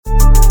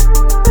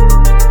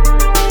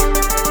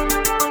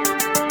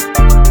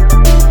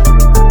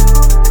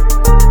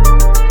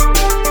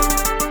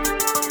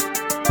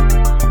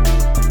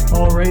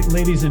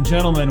ladies and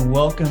gentlemen.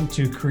 Welcome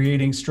to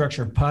Creating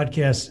Structure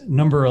podcast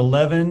number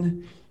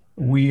 11.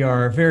 We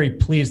are very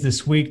pleased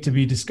this week to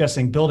be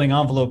discussing building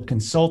envelope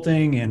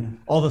consulting and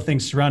all the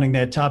things surrounding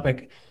that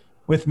topic.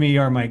 With me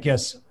are my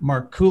guests,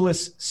 Mark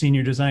Koulis,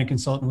 Senior Design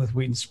Consultant with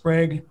Wheaton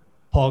Sprague,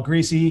 Paul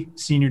Greasy,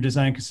 Senior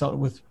Design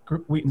Consultant with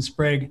Wheaton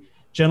Sprague.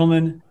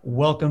 Gentlemen,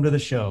 welcome to the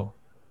show.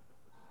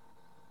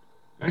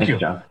 Thank you,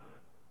 John.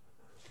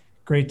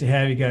 Great to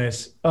have you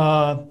guys.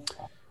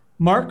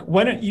 Mark,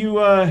 why don't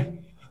you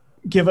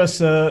give us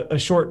a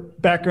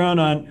short background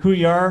on who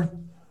you are,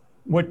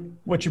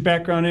 what your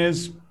background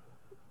is,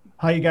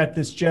 how you got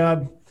this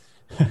job,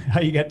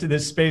 how you got to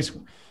this space,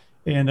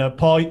 and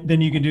Paul, then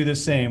you can do the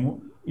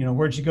same. You know,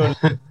 where'd you go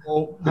to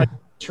school,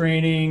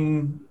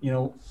 training,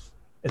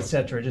 et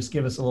cetera. Just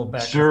give us a little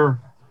background.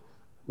 Sure.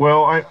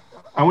 Well,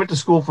 I went to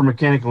school for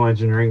mechanical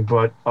engineering,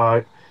 but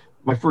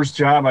my first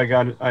job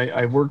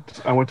I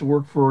went to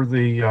work for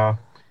the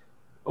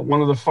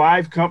one of the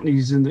 5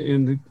 companies in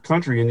the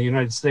country in the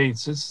United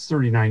States. It's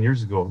 39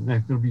 years ago.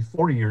 It'll be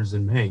 40 years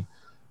in May.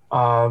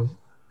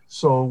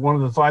 So one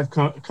of the 5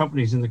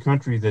 companies in the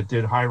country that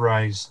did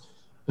high-rise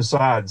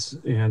facades,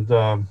 and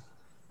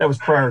that was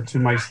prior to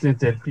my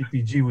stint at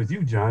PPG with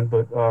you, John.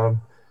 But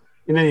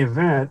in any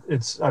event,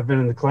 I've been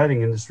in the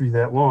cladding industry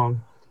that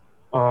long.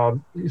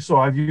 So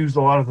I've used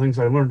a lot of things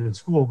I learned in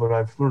school, but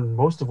I've learned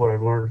most of what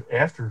I've learned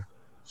after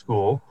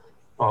school,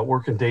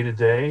 working day to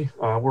day,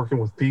 working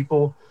with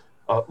people,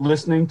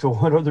 listening to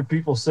what other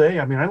people say.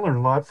 I mean, I learned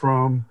a lot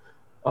from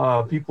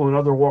people in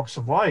other walks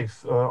of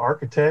life,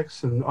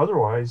 architects and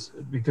otherwise,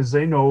 because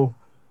they know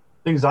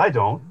things I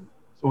don't.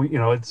 So,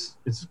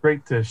 it's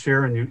great to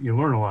share, and you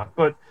learn a lot.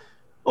 But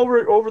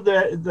over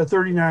the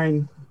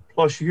 39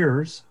 plus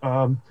years,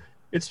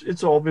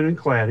 it's all been in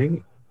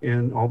cladding,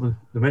 and all the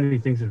many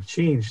things that have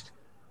changed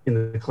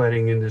in the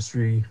cladding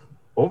industry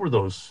over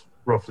those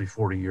roughly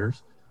 40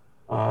 years.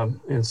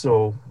 And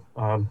so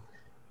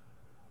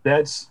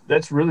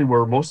that's really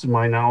where most of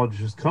my knowledge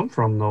has come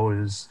from, though,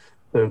 is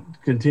the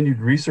continued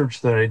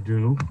research that I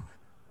do.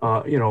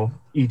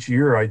 Each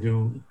year I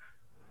do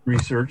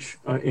research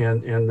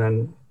and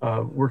then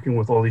working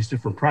with all these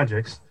different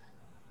projects.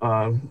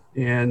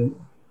 And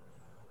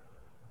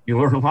you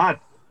learn a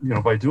lot,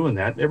 by doing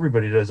that.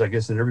 Everybody does, I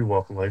guess, in every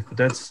walk of life. But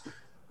that's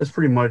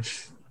pretty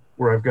much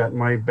where I've got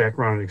my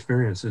background and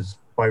experience, is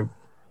by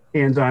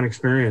hands-on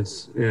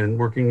experience in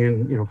working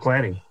in,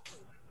 cladding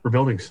for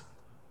buildings.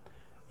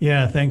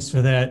 Yeah, thanks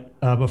for that.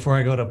 Before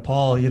I go to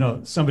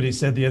Paul, somebody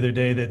said the other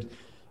day that,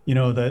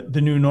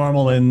 the new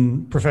normal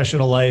in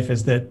professional life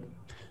is that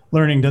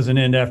learning doesn't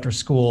end after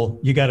school.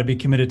 You got to be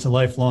committed to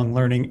lifelong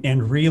learning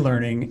and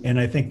relearning. And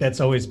I think that's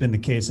always been the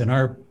case in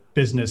our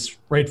business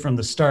right from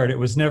the start. It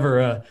was never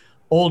a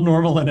old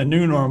normal and a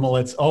new normal.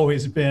 It's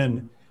always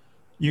been,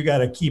 you got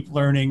to keep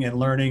learning and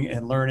learning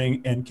and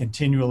learning and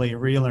continually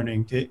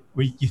relearning.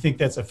 You think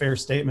that's a fair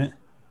statement?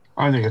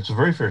 I think it's a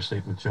very fair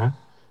statement, John.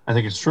 I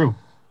think it's true.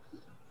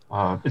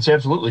 It's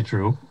absolutely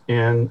true.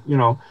 And,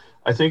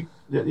 I think,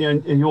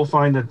 and you'll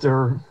find that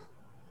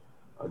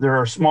there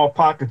are small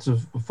pockets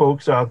of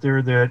folks out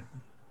there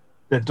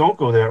that don't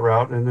go that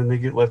route, and then they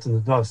get left in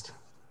the dust.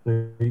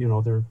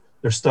 They're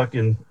stuck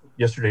in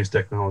yesterday's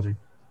technology.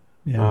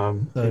 Yeah.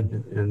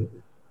 And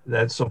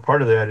that's, so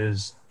part of that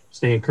is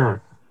staying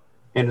current.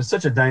 And it's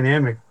such a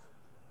dynamic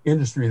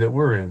industry that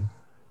we're in.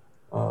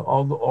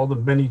 All the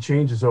many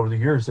changes over the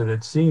years that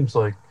it seems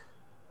like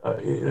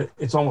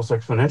it's almost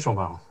exponential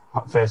now,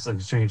 how fast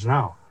things change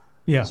now.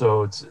 Yeah.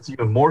 So it's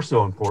even more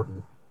so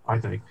important, I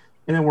think.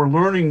 And then we're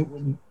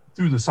learning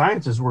through the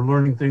sciences, we're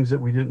learning things that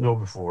we didn't know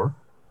before.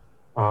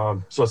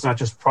 So it's not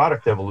just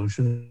product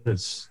evolution,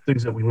 it's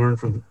things that we learn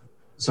from the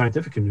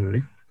scientific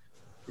community.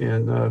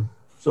 And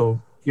so,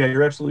 yeah,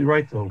 you're absolutely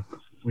right, though.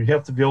 We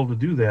have to be able to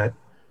do that,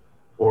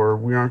 or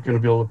we aren't going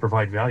to be able to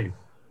provide value.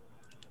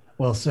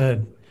 Well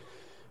said.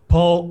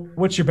 Paul,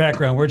 what's your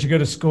background? Where'd you go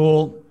to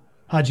school?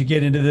 How'd you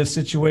get into this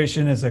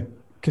situation as a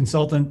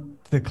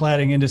consultant to the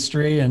cladding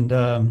industry? And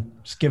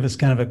just give us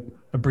kind of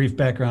a brief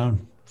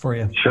background for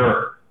you.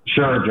 Sure,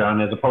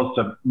 John. As opposed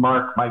to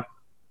Mark, my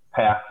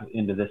path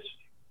into this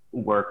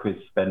work has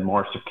been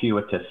more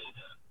circuitous.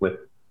 With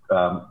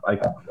I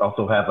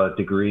also have a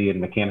degree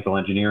in mechanical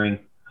engineering,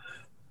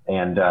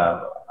 and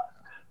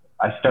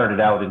I started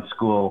out in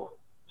school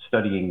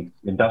studying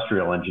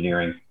industrial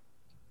engineering,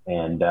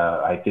 and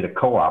I did a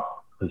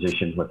co-op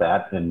position with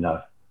that in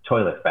a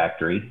toilet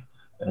factory.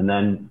 And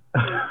then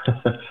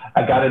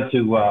I got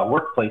into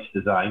workplace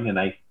design, and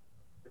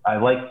I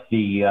liked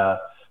the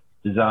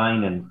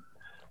design and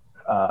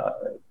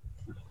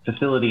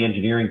facility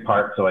engineering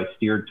part, so I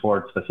steered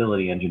towards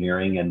facility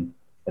engineering, and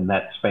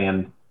that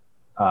spanned,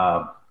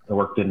 I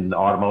worked in the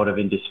automotive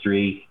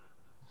industry,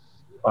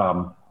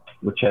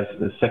 which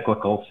is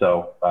cyclical.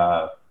 So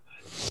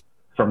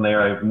from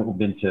there, I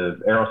moved into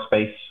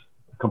aerospace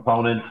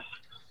components,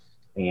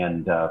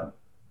 and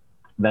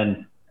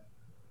then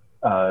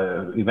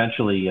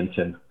eventually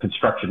into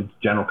construction,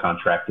 general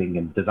contracting,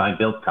 and design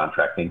build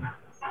contracting,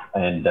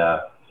 and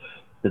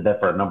did that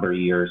for a number of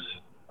years,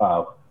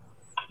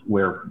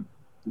 where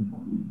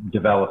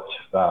developed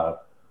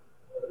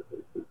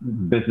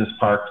business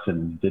parks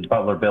and did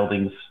Butler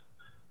buildings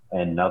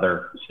and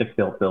other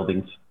stick-built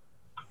buildings.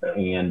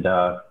 And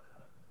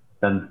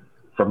then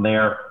from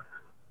there,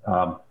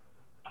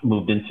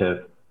 moved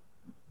into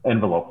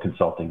envelope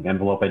consulting,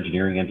 envelope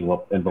engineering,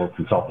 envelope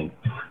consulting,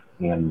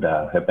 and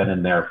have been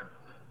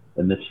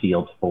in this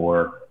field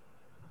for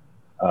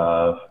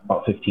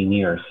about 15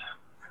 years.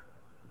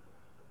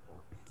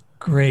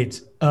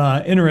 Great.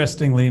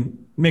 Interestingly,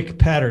 Mick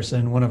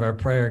Patterson, one of our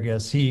prior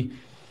guests, he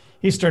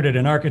started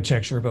in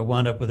architecture but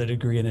wound up with a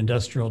degree in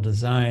industrial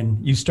design.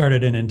 You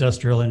started in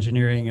industrial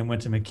engineering and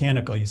went to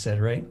mechanical, you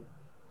said, right?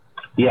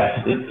 Yes,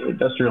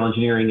 industrial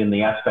engineering in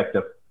the aspect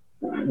of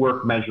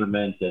work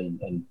measurement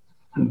and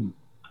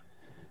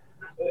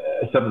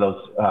some of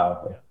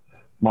those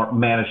more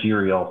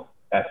managerial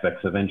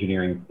aspects of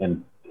engineering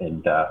and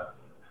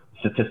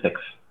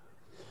statistics.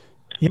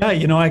 Yeah,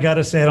 I got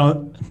to say,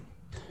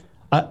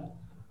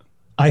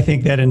 I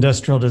think that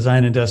industrial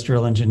design,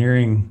 industrial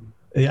engineering,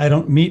 I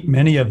don't meet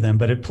many of them,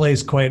 but it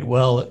plays quite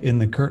well in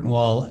the curtain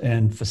wall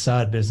and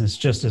facade business,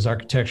 just as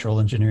architectural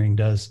engineering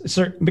does.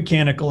 Certain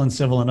mechanical and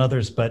civil and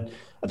others, but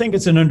I think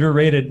it's an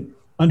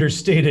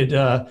understated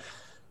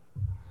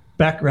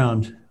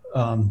background.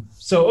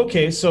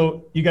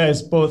 So you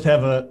guys both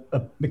have a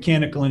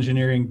mechanical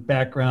engineering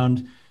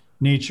background,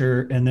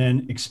 nature, and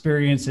then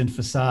experience in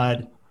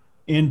facade,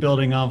 in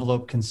building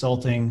envelope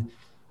consulting.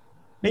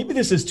 Maybe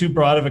this is too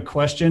broad of a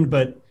question,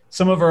 but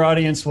some of our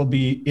audience will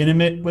be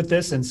intimate with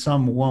this and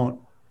some won't.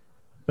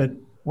 But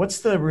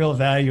what's the real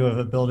value of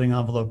a building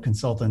envelope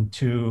consultant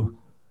to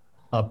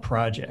a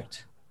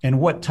project? And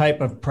what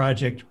type of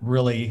project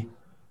really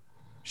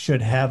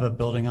should have a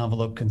building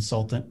envelope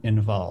consultant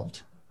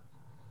involved?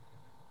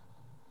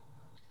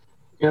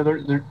 Yeah,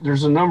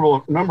 there's a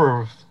number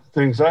of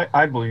things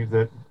I believe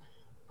that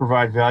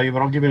provide value,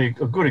 but I'll give you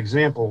a good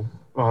example.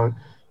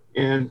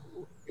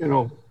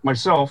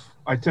 Myself,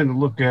 I tend to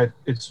look at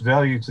its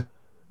value to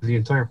the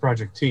entire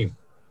project team.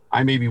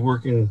 I may be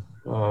working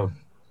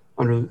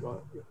under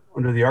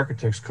the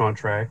architect's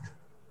contract.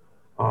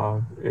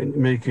 In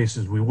many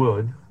cases, we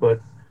would, but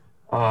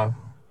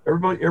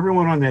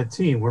everyone on that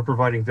team, we're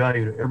providing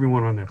value to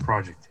everyone on that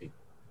project team.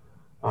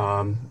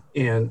 So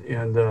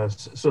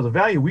the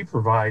value we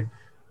provide,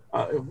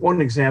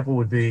 one example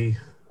would be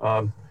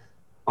on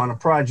a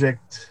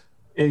project,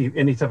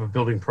 any type of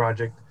building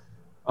project.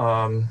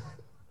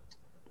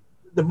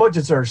 The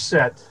budgets are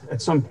set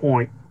at some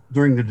point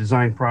during the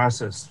design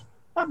process,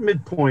 about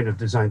midpoint of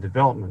design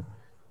development.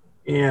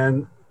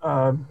 And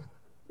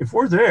if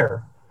we're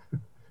there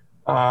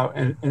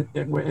and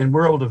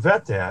we're able to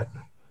vet that,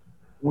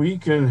 we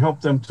can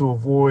help them to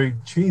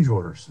avoid change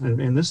orders. And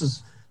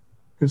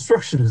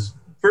construction is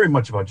very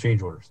much about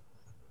change orders,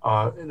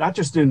 not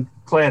just in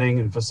cladding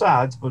and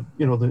facades, but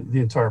the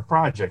entire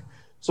project.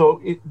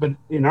 But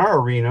in our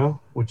arena,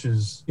 which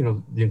is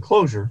the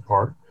enclosure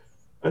part,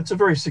 that's a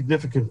very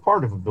significant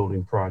part of a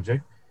building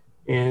project.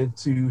 And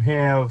to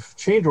have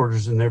change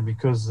orders in there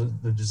because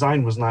the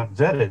design was not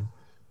vetted,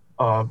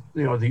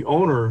 the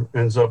owner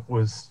ends up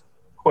with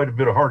quite a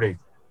bit of heartache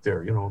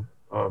there,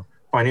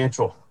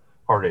 financial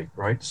heartache,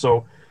 right?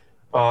 So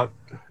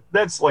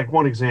that's like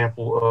one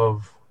example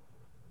of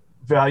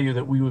value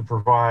that we would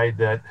provide,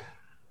 that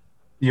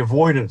the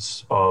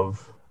avoidance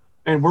of,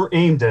 and we're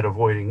aimed at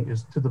avoiding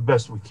is to the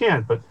best we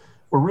can, but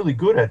we're really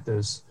good at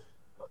this,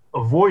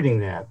 avoiding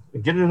that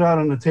and getting it out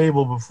on the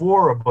table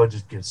before a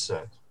budget gets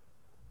set,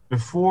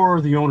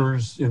 before the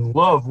owner's in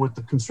love with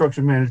the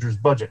construction manager's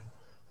budget.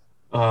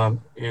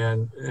 And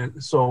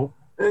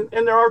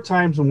there are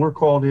times when we're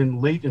called in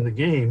late in the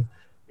game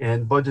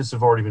and budgets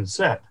have already been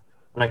set.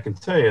 And I can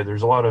tell you,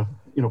 there's a lot of,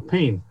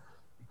 pain,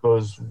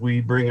 because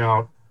we bring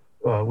up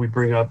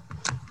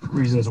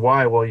reasons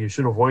why, well, you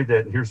should avoid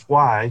that, and here's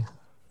why,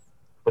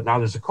 but now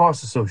there's a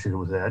cost associated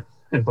with that,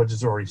 and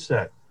budget's already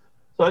set.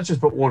 So that's just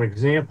but one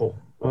example.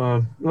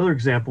 Another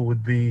example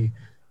would be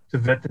to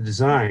vet the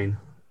design.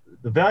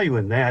 The value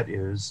in that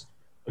is,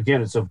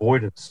 again, it's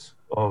avoidance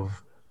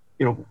of,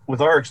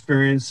 with our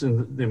experience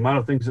and the amount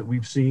of things that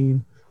we've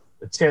seen,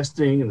 the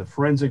testing and the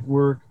forensic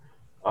work,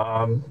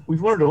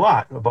 we've learned a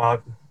lot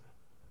about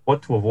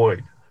what to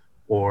avoid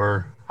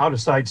or how to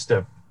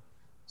sidestep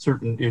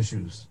certain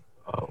issues,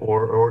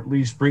 or at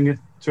least bring it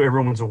to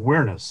everyone's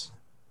awareness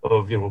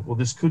of, well,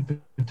 this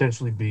could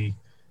potentially be.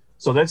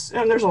 So there's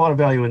a lot of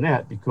value in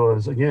that,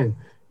 because again,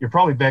 you're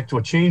probably back to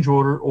a change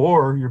order,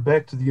 or you're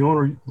back to the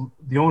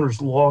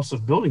owner's loss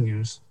of building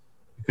use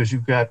because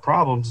you've got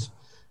problems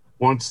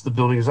once the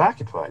building is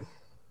occupied.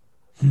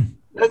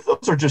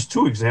 Those are just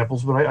two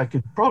examples, but I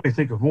could probably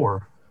think of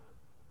more.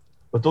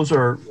 But those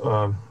are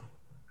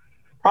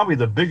probably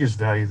the biggest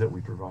value that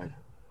we provide.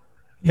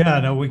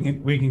 Yeah, no,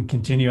 we can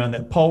continue on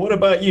that. Paul, what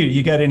about you?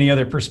 You got any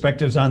other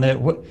perspectives on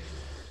that? What,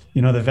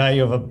 the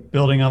value of a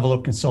building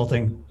envelope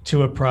consulting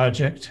to a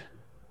project?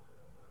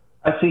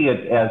 I see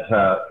it as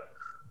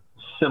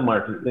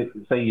similar to,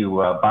 say you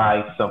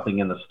buy something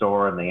in the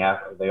store and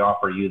they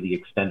offer you the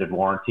extended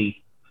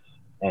warranty,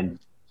 and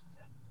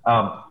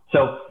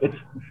So it's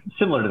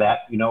similar to that.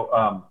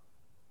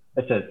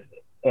 It's an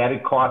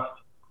added cost.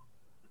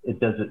 It's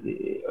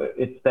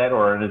that,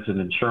 or it's an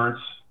insurance,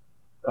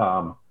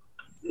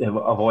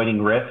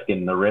 avoiding risk,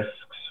 and the risks,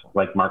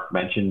 like Mark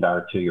mentioned,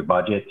 are to your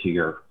budget, to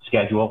your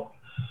schedule,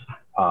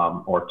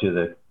 or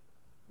to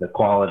the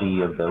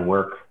quality of the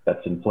work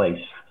that's in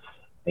place.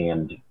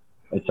 And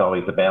it's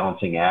always a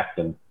balancing act.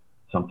 And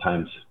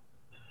sometimes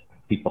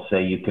people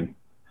say you can,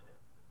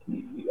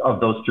 of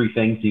those three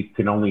things, you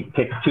can only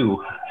pick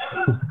two,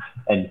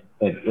 and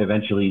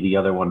eventually the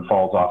other one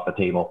falls off the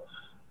table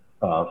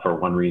for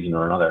one reason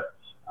or another.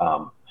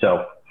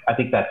 So I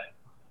think that's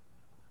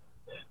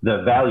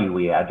the value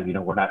we add.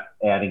 We're not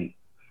adding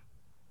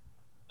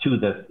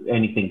to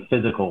anything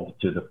physical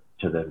to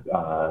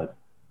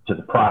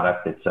the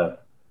product. It's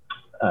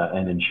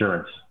an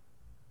insurance.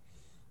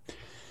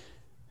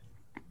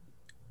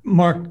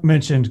 Mark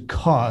mentioned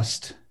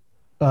cost.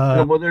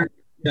 Yeah, well,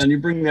 and you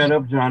bring that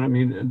up, John. I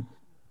mean,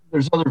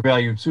 there's other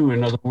value too.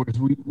 In other words,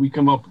 we're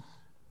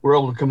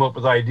able to come up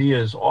with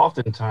ideas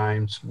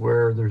oftentimes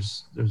where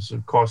there's a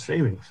cost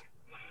savings,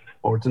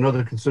 or it's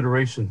another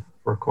consideration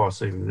for a cost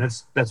saving.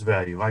 That's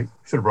value. I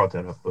should have brought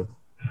that up, but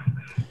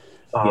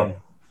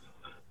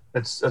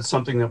that's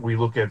something that we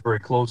look at very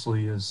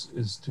closely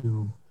is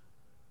to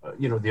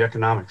the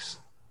economics.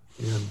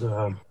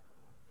 And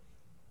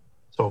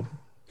so,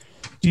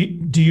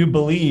 do you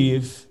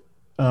believe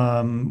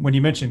when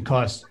you mentioned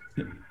cost,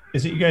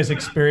 is it you guys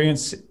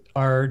experience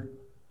our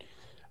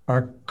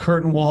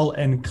curtain wall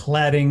and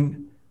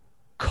cladding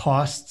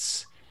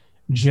costs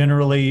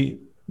generally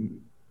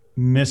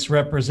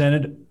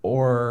misrepresented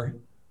or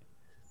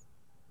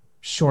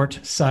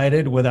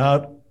short-sighted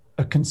without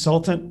a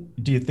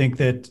consultant? Do you think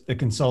that the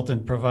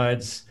consultant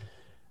provides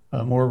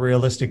a more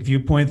realistic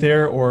viewpoint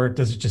there, or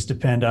does it just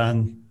depend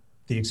on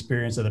the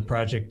experience of the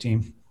project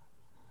team?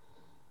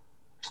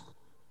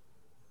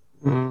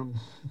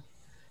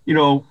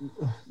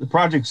 The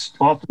projects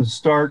often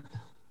start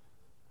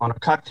on a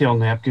cocktail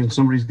napkin.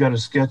 Somebody's got a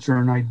sketch or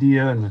an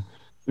idea, and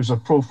there's a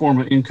pro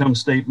forma income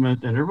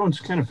statement, and everyone's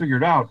kind of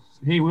figured out,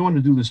 hey, we want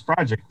to do this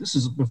project. This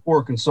is before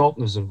a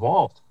consultant is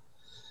involved.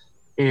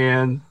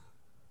 And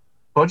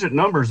budget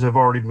numbers have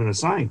already been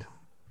assigned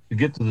to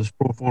get to this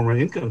pro forma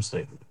income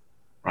statement,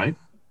 right?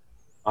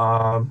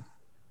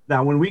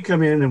 Now, when we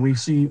come in and we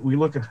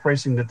look at the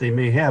pricing that they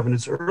may have, and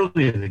it's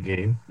early in the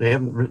game, they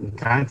haven't written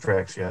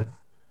contracts yet.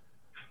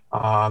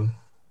 And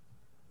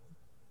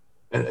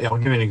I'll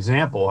give you an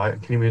example. I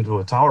came into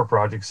a tower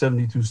project,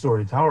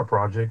 72-story tower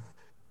project,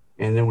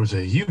 and there was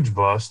a huge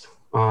bust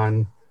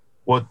on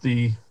what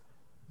the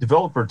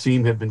developer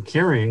team had been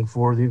carrying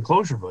for the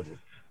enclosure budget.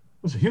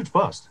 It was a huge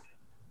bust,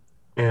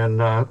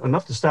 and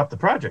enough to stop the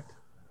project.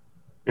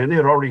 And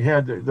they're already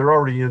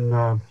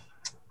in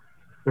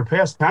their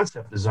past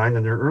concept design,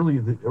 and they're early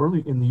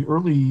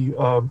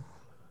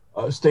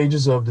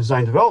stages of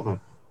design development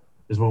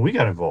is when we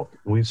got involved.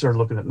 We started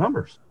looking at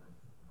numbers.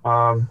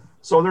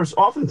 So there's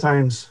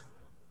oftentimes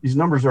these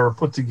numbers are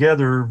put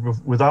together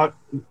without,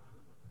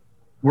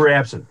 we're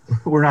absent,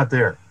 we're not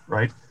there,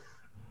 right?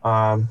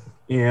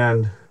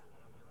 And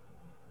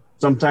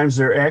sometimes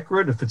they're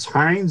accurate. If it's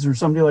Heinz or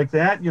somebody like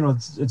that,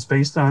 it's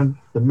based on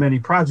the many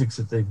projects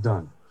that they've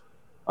done.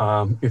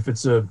 If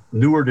it's a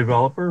newer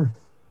developer,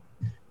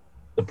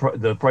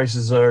 the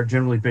prices are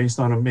generally based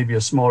on maybe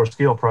a smaller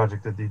scale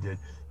project that they did.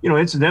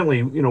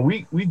 Incidentally,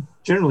 we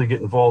generally get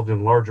involved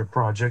in larger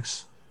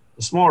projects.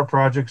 The smaller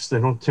projects,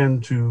 they don't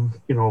tend to,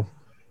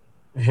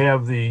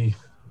 have the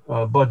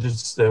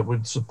budgets that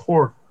would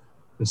support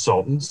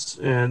consultants,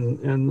 and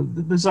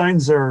the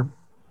designs are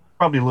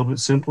probably a little bit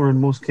simpler in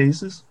most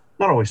cases.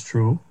 Not always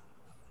true.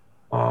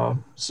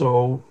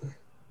 So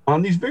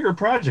on these bigger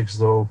projects,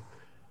 though,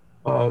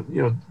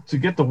 to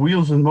get the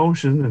wheels in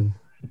motion and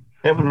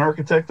have an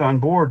architect on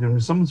board,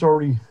 and someone's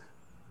already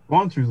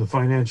gone through the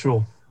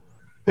financial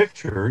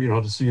picture,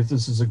 to see if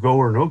this is a go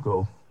or no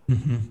go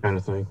kind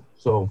of thing.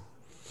 So.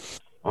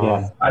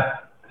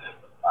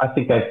 I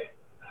think I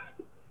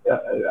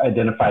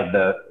identified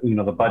the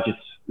budgets.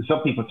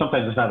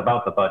 Sometimes it's not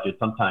about the budget.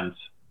 Sometimes,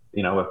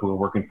 if we're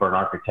working for an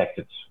architect,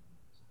 it's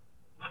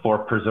for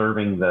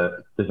preserving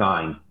the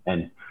design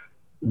and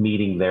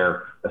meeting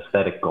their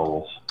aesthetic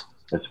goals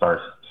as far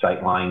as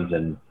sight lines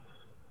and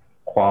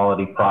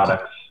quality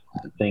products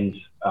and things,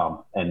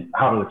 and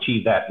how to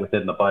achieve that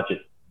within the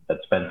budget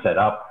that's been set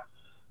up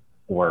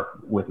or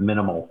with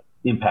minimal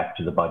impact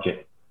to the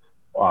budget.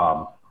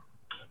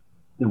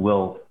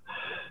 Will,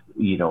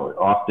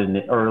 often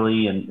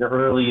early in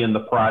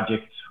the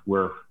project,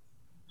 we're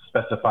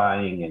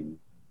specifying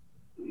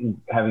and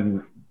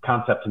having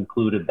concepts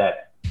included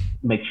that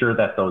make sure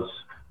that those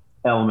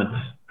elements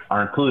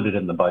are included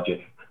in the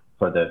budget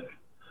for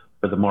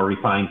the more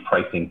refined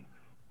pricing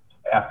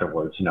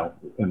afterwards.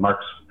 And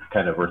Mark's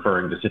kind of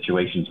referring to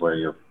situations where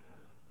you're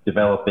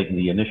developing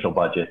the initial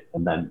budget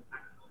and then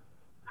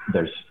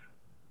there's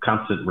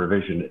constant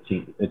revision.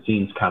 It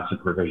seems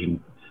constant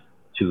revision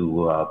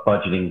to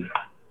budgeting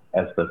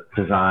as the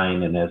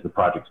design and as the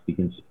project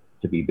begins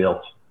to be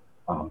built.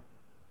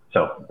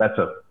 So that's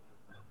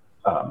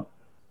um,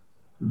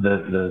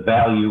 the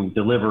value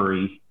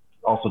delivery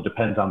also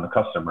depends on the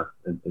customer,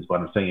 is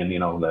what I'm saying.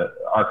 The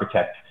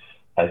architect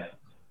has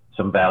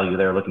some value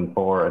they're looking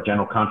for. A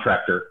general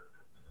contractor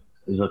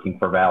is looking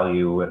for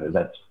value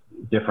that's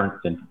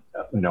different than,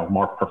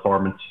 more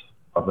performance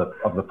of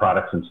the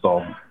products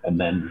installed. And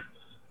then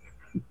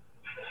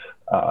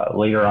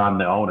later on,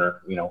 the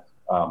owner,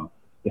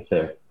 if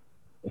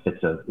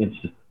it's an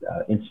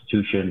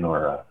institution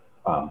or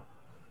a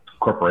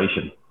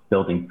corporation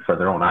building for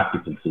their own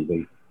occupancy,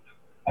 they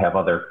have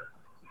other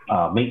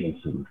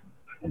maintenance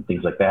and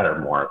things like that are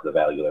more of the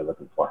value they're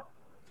looking for.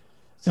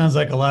 Sounds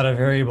like a lot of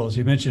variables.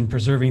 You mentioned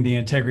preserving the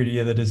integrity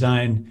of the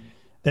design.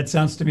 That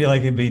sounds to me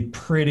like it'd be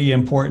pretty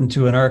important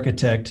to an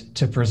architect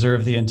to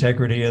preserve the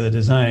integrity of the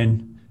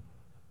design.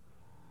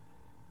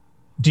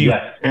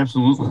 Yes,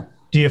 absolutely.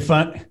 Do you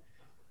find,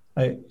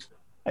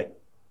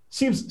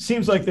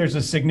 seems like there's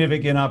a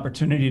significant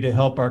opportunity to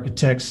help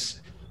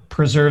architects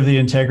preserve the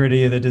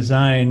integrity of the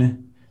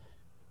design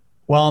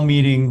while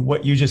meeting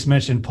what you just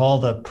mentioned, Paul,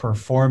 the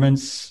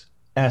performance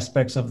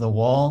aspects of the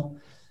wall.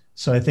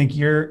 So I think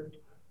you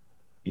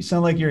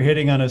sound like you're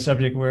hitting on a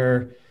subject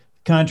where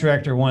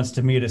contractor wants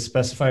to meet a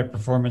specified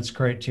performance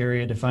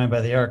criteria defined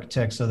by the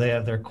architect so they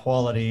have their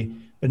quality.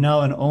 But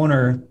now an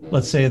owner,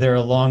 let's say they're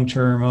a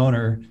long-term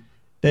owner,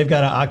 they've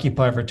got to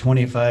occupy for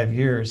 25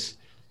 years.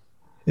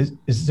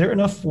 Is there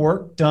enough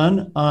work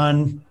done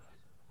on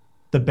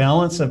the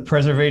balance of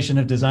preservation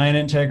of design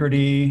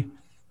integrity,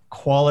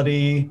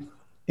 quality,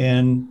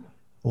 and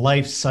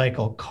life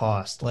cycle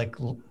cost? Like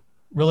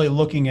really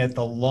looking at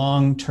the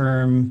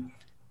long-term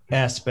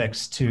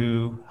aspects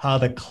to how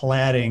the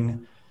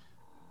cladding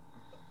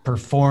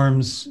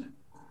performs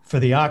for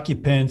the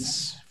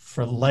occupants,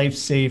 for life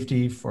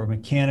safety, for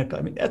mechanical.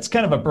 I mean, that's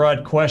kind of a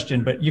broad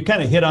question, but you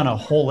kind of hit on a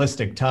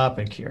holistic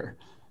topic here.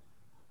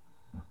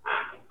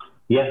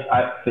 Yes,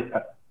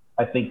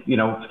 I think,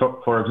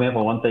 for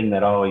example, one thing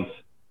that always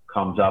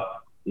comes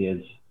up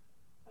is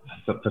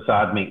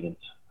facade maintenance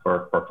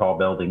for tall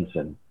buildings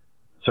and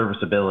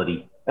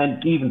serviceability,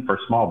 and even for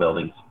small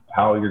buildings,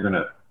 how you're going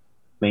to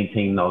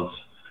maintain those,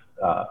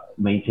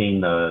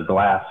 maintain the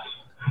glass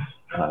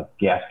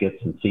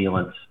gaskets and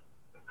sealants,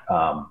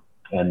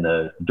 and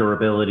the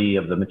durability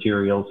of the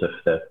materials. If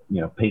the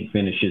paint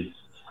finishes,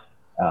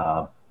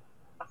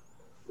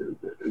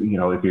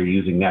 if you're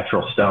using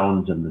natural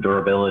stones, and the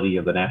durability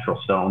of the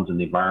natural stones in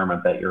the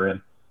environment that you're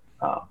in.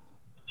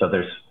 So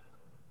there's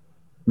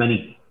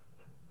many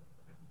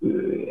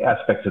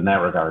aspects in that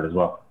regard as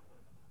well.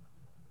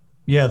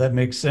 Yeah, that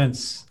makes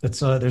sense.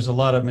 There's a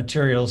lot of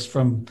materials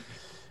from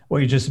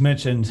what you just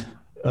mentioned.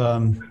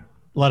 A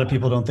lot of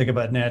people don't think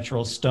about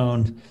natural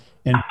stone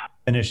and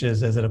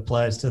finishes as it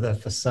applies to the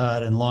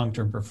facade and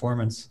long-term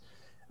performance.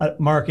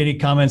 Mark, any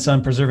comments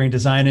on preserving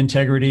design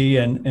integrity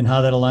and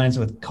how that aligns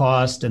with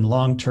cost and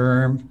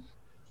long-term?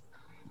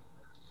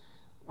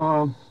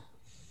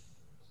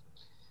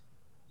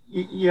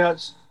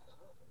 Yes.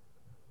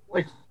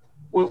 Like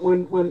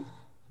when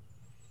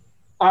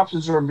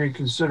options are being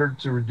considered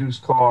to reduce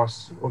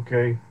costs,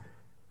 okay,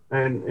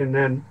 and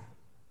then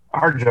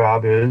our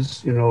job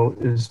is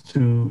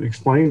to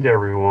explain to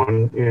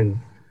everyone in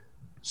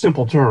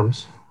simple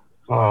terms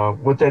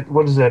what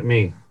does that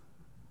mean.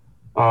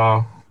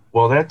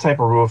 Well, that type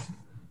of roof,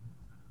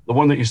 the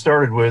one that you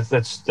started with,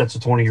 that's a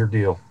 20-year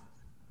deal.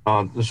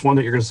 This one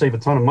that you're going to save a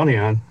ton of money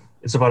on,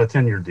 it's about a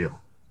 10-year deal.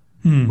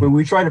 When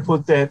we try to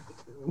put that,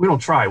 we don't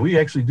try, we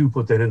actually do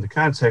put that into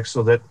context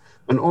so that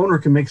an owner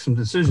can make some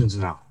decisions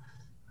now,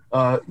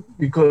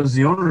 because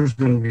the owner is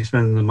going to be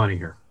spending the money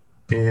here.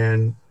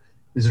 And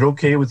is it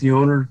okay with the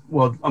owner?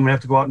 Well, I'm going to have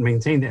to go out and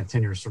maintain that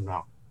 10 years from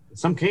now. In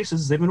some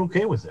cases, they've been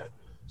okay with that.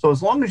 So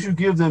as long as you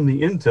give them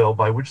the intel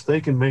by which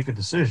they can make a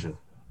decision,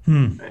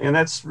 and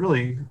that's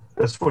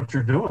what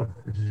you're doing.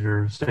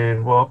 You're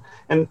saying, well,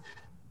 and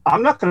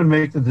I'm not going to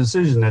make the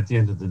decision at the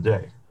end of the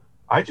day.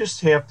 I just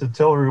have to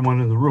tell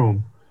everyone in the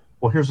room,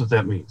 well, here's what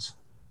that means,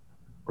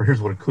 or here's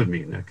what it could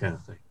mean, that kind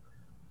of thing.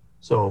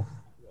 So,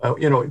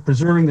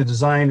 preserving the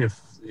design,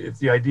 if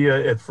the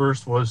idea at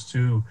first was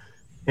to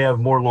have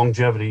more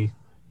longevity,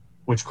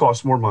 which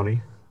costs more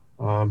money,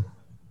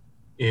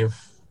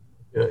 if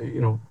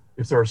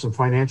there are some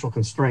financial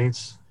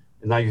constraints,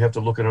 and now you have to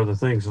look at other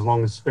things, as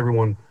long as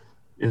everyone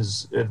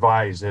is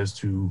advised as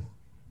to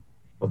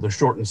the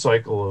shortened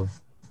cycle of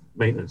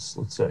maintenance,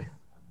 let's say,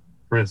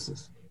 for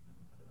instance,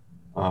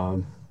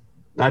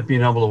 not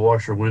being able to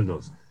wash your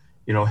windows,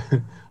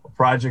 a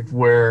project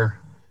where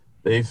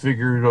they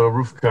figured a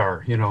roof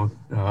car,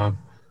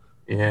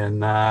 and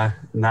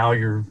now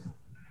you're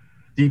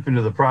deep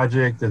into the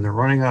project and they're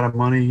running out of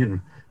money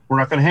and we're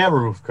not going to have a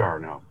roof car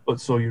now,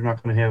 but so you're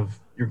not going to have,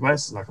 your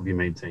glass is not going to be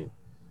maintained.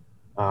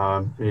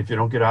 And if you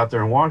don't get out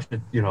there and wash it,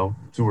 2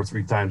 or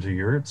 3 times a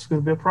year, it's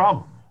going to be a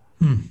problem.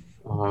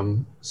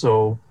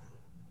 So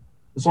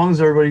as long as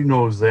everybody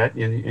knows that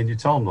and you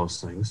tell them those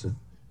things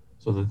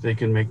so that they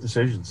can make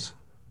decisions.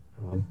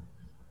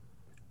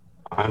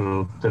 I don't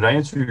know. Did I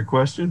answer your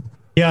question?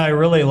 Yeah, I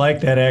really like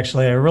that,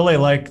 actually. I really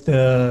like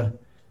the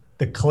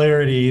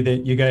clarity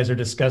that you guys are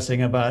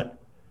discussing about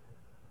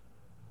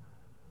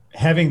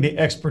having the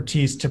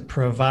expertise to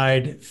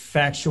provide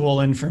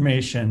factual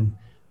information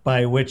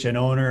by which an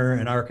owner,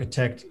 an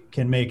architect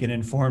can make an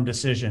informed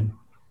decision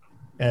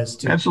as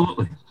to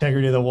Absolutely.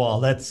 integrity of the wall.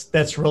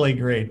 That's really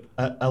great.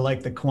 I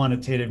like the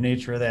quantitative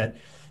nature of that.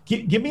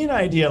 Give me an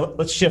idea.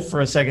 Let's shift for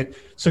a second.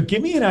 So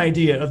give me an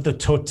idea of the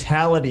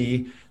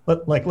totality.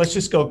 Let's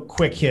just go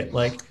quick hit.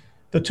 Like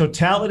the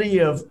totality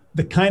of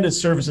the kind of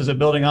services a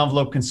building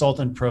envelope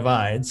consultant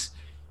provides,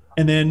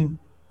 and then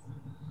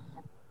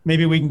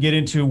maybe we can get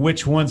into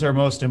which ones are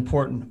most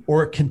important,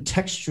 or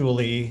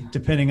contextually,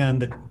 depending on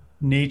the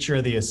nature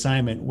of the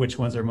assignment, which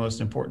ones are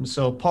most important.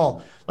 So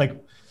Paul,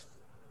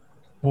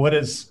 what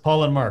is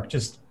Paul and Mark?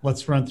 Just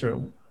let's run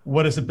through.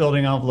 What does a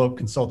building envelope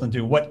consultant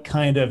do? What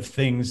kind of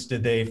things do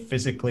they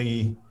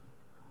physically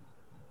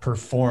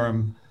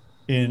perform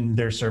in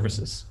their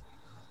services?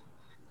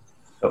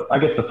 So I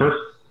guess the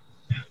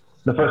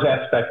first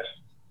aspect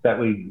that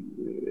we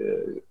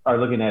are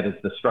looking at is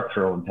the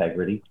structural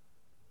integrity.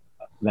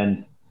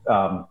 Then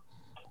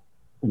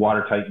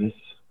water tightness,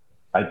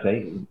 I'd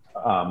say,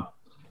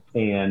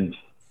 and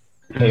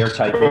air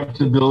tightness.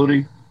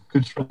 Constructability.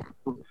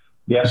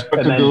 Yes,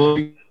 and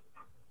then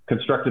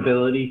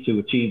constructability to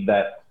achieve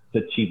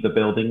the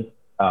building,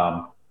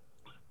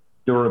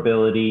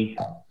 durability,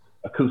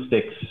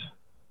 acoustics,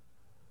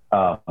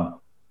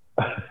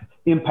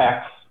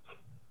 impacts,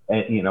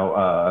 and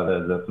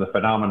the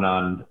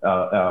phenomenon.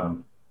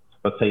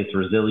 Let's say it's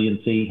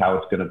resiliency, how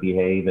it's going to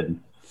behave, and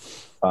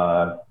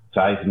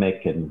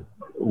seismic and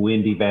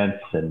wind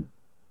events, and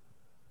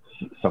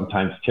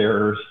sometimes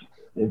terrorist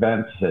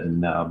events,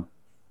 and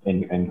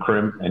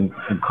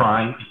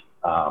crime.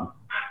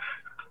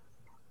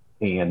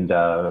 And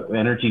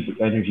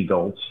energy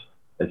goals.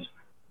 It's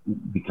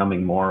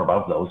becoming more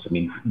above those. I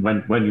mean,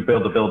 when you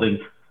build a building,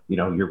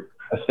 you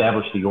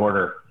establish the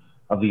order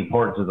of the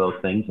importance of those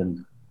things,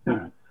 and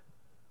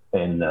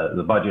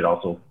the budget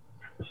also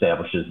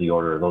establishes the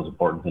order of those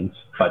important things.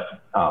 But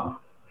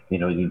you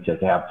need to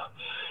have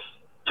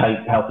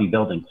tight, healthy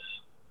buildings.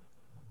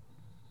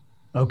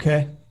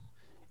 Okay.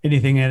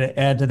 Anything to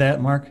add to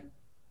that, Mark?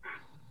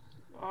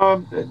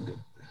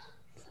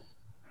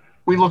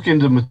 We look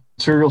into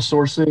material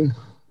sourcing,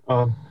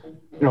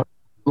 in other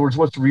words,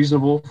 what's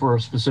reasonable for a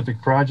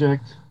specific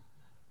project,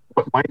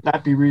 what might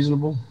not be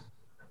reasonable,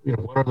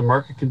 what are the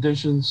market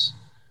conditions,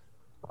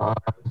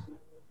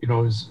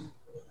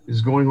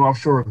 is going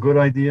offshore a good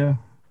idea,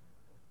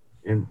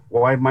 and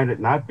why might it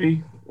not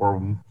be,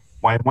 or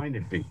why might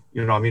it be?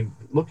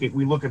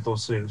 We look at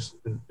those things,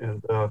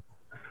 and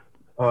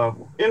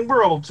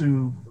we're able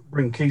to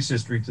bring case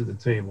history to the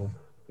table,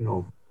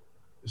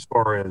 as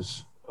far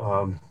as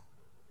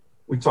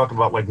we talk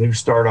about like new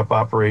startup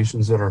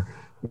operations that are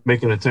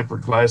making a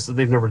tempered glass that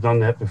they've never done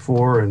that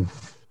before, and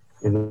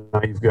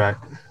now you've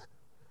got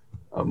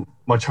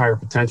much higher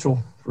potential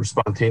for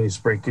spontaneous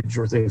breakage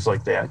or things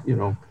like that.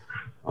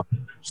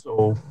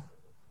 So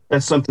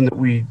that's something that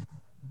we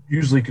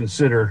usually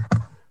consider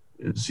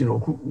is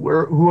who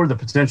are the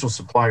potential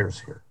suppliers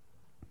here.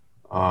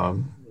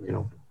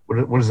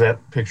 What does that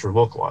picture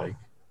look like?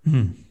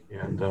 And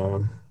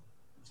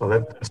so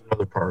that's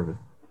another part of it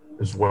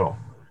as well.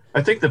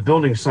 I think the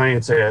building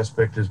science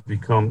aspect has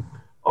become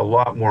a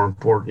lot more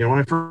important. When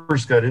I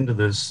first got into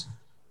this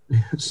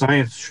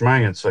science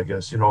schmiance, I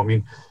guess,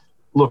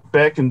 look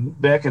back in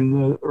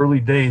the early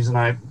days, and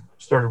I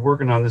started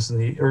working on this in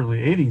the early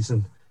 80s,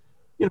 and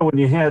when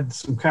you had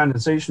some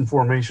condensation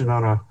formation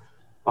on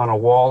a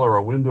wall or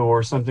a window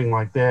or something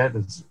like that,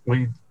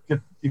 you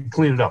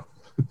clean it up.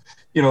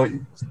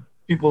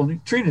 People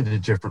treated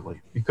it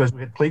differently because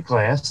we had plate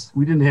glass.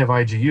 We didn't have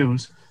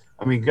IGUs.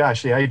 The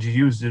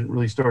IGUs didn't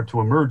really start to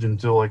emerge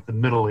until like the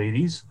middle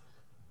 80s,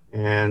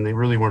 and they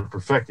really weren't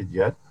perfected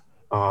yet.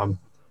 And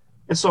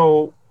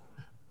so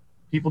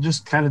people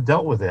just kind of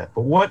dealt with that.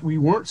 But what we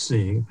weren't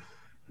seeing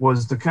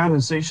was the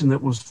condensation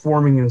that was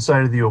forming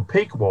inside of the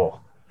opaque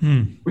wall.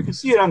 We could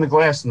see it on the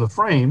glass in the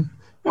frame,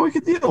 and we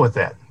could deal with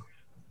that.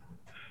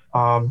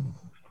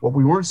 What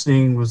we weren't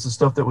seeing was the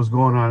stuff that was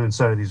going on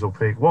inside of these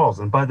opaque walls.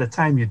 And by the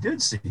time you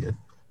did see it,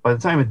 by the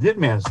time it did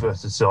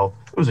manifest itself,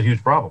 it was a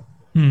huge problem.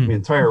 The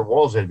entire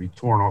walls had to be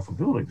torn off of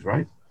buildings,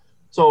 right?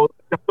 So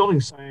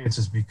building science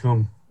has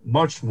become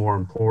much more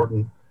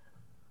important.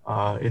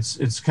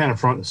 It's kind of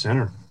front and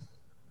center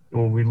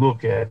when we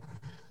look at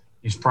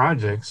these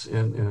projects.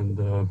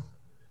 And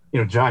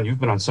John, you've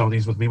been on some of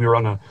these with me. We were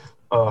on a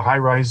high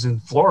rise in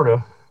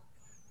Florida,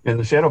 and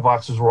the shadow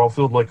boxes were all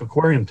filled like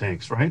aquarium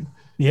tanks, right?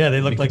 Yeah,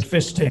 they look like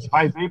fish tanks.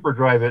 High vapor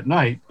drive at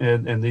night,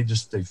 and they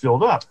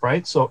filled up,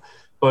 right? So,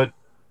 but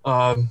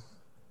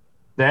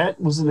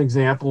that was an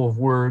example of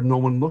where no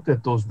one looked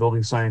at those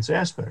building science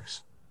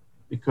aspects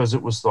because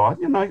it was thought,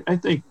 I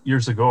think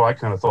years ago, I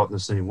kind of thought in the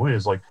same way.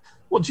 It's like,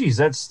 well, geez,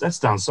 that's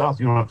down south.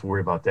 You don't have to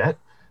worry about that.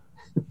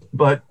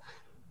 But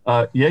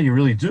yeah, you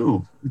really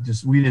do.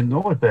 We didn't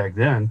know it back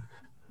then.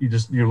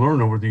 You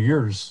learn over the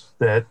years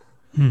that,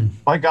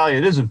 by golly,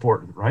 it is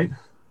important, right?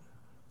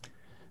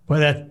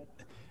 Well,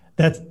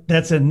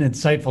 that's an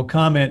insightful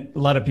comment. A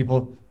lot of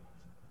people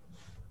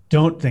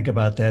don't think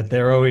about that.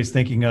 They're always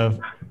thinking of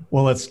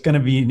well, it's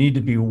going to need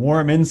to be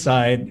warm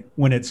inside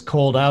when it's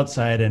cold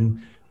outside.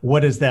 And what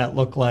does that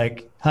look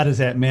like? How does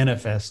that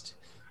manifest?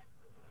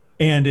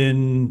 And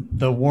in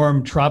the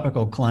warm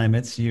tropical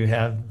climates, you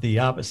have the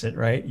opposite,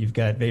 right? You've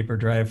got vapor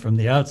drive from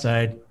the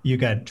outside, you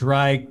got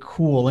dry,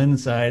 cool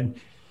inside,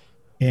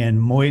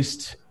 and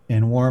moist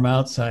and warm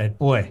outside.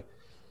 Boy,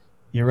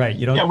 you're right.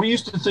 You don't. Yeah, we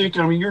used to think,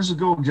 I mean, years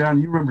ago, John,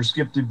 you remember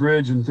Skip the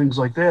Bridge and things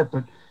like that.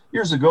 But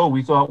years ago,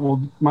 we thought,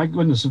 well, my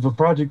goodness, if a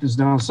project is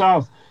down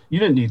south, you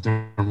didn't need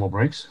thermal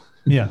breaks.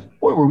 Yeah.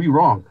 Boy, were we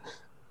wrong.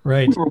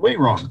 Right. We were way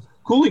wrong.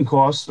 Cooling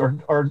costs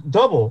are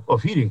double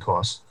of heating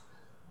costs.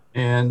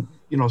 And,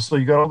 so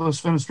you got all this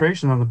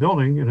fenestration on the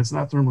building and it's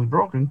not thermally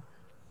broken,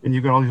 and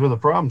you got all these other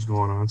problems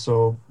going on.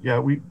 So, yeah,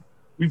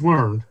 we've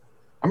learned.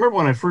 I remember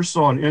when I first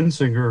saw an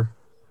Ensinger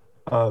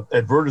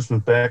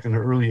advertisement back in the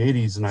early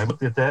 80s, and I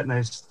looked at that, and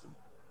it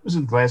was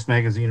in Glass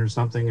magazine or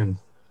something, and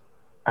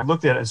I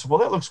looked at it and said, well,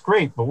 that looks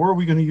great, but where are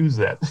we going to use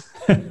that?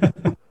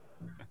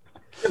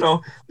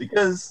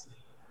 Because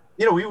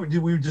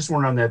we just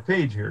weren't on that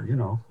page here,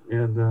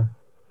 and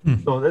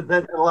so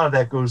that a lot of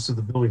that goes to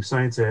the building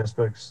science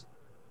aspects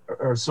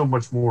are so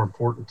much more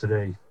important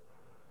today.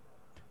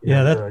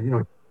 Yeah,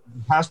 and,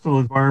 hospital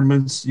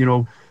environments,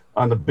 on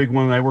the big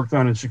one I worked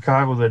on in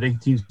Chicago, that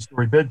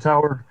 18-story bed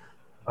tower,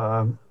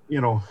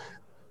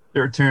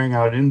 they're tearing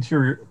out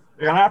interior,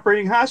 an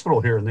operating hospital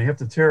here, and they have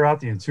to tear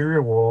out the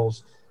interior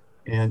walls,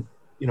 and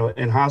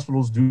and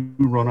hospitals do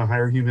run a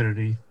higher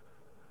humidity,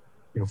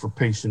 for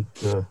patient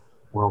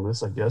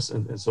wellness, I guess,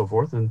 and so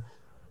forth. And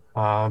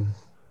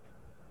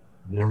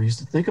never used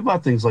to think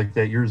about things like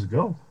that years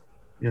ago,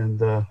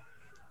 and we're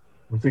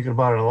thinking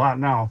about it a lot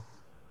now.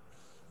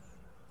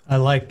 I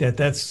like that.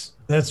 That's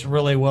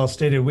really well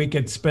stated. We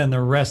could spend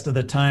the rest of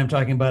the time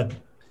talking about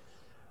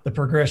the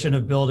progression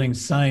of building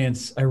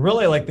science. I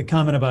really like the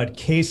comment about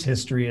case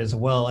history as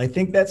well. I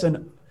think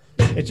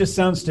it just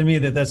sounds to me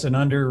that that's an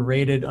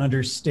underrated,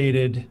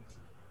 understated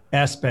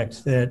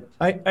aspect that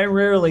I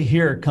rarely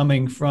hear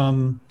coming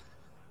from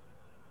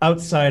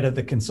outside of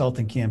the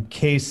consulting camp.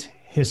 Case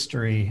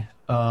history.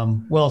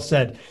 Well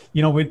said.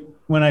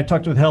 When I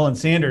talked with Helen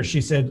Sanders,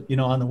 she said,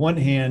 on the one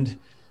hand,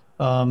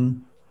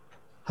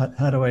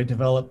 how do I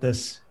develop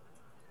this?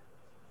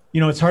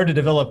 It's hard to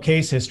develop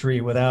case history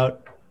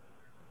without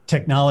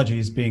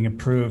technologies being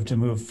improved to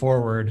move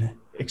forward,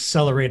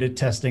 accelerated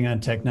testing on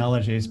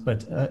technologies.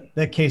 But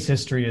that case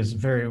history is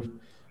very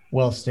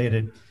well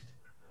stated.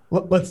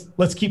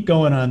 Let's keep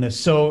going on this.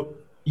 So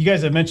you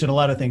guys have mentioned a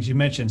lot of things. You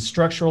mentioned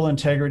structural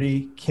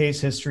integrity, case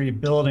history,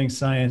 building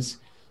science.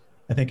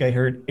 I think I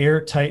heard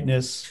air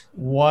tightness,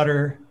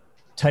 water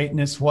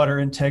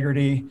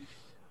integrity,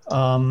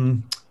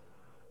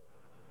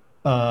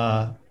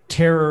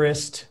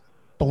 terrorist,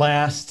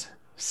 blast,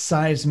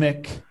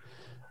 seismic.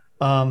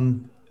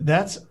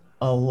 That's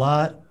a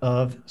lot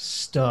of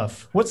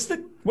stuff. What's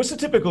the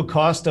typical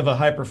cost of a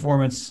high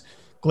performance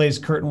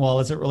glazed curtain wall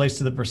as it relates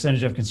to the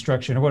percentage of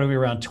construction? Or what are we,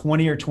 around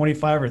 20 or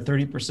 25 or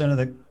 30% of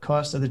the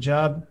cost of the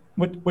job?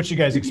 What's you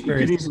guys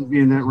experience? You could easily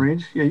be in that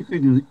range. Yeah, you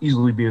could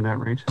easily be in that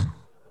range.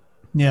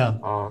 Yeah.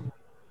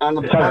 On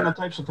the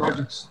types of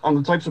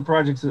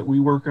projects that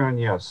we work on,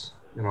 yes.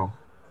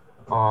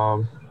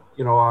 On,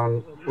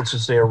 let's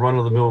just say a run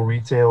of the mill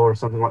retail or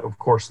something like, of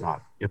course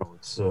not.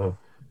 It's a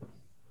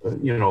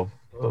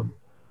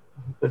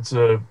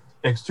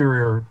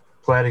exterior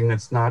cladding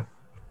that's not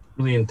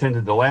really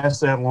intended to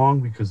last that long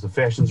because the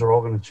fashions are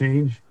all going to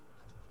change.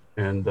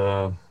 And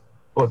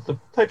but the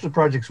types of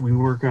projects we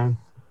work on,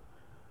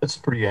 that's a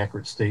pretty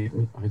accurate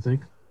statement, I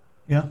think.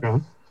 Yeah.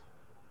 John?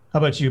 How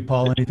about you,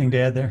 Paul? Anything to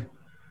add there?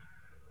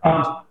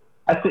 I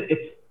think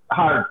it's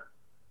hard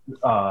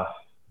to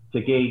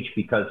gauge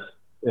because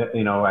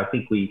I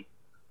think we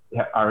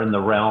are in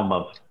the realm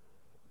of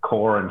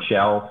core and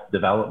shell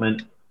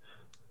development.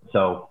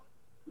 So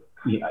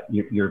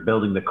you're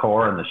building the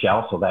core and the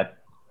shell, so that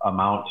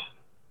amount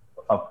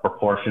of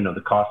proportion of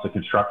the cost of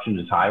construction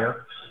is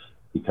higher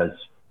because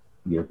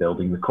you're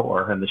building the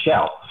core and the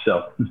shell.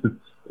 So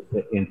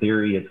in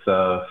theory, it's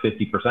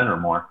 50% or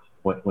more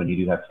when you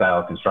do that style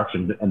of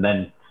construction. And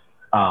then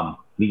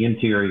the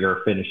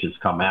interior finishes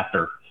come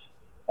after.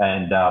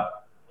 And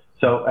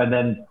and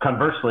then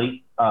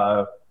conversely,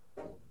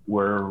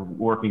 we're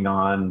working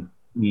on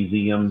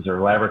museums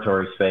or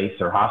laboratory space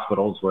or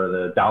hospitals where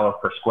the dollar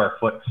per square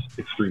foot is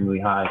extremely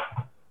high.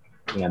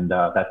 And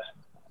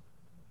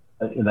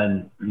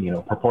then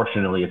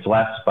proportionally it's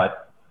less,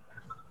 but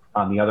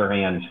on the other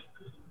hand,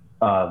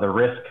 the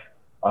risk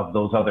of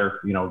those other,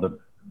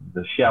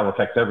 the shell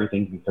affects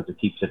everything because it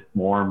keeps it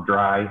warm,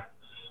 dry,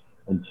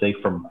 and safe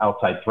from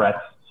outside threats.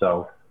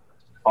 So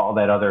all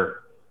that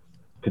other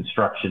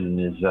construction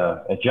is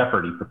at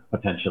jeopardy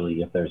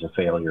potentially if there's a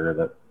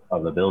failure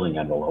of the building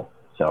envelope.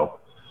 So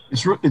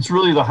it's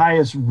really the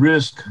highest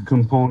risk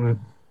component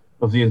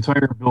of the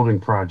entire building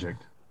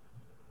project.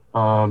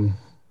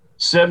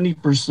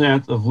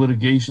 70% of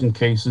litigation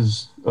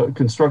cases,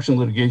 construction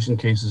litigation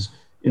cases,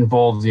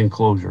 involve the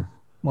enclosure.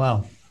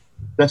 Wow.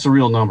 That's a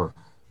real number,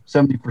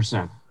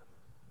 70%.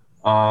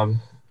 And,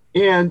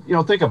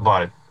 think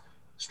about it.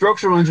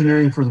 Structural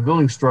engineering for the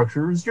building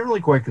structure is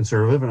generally quite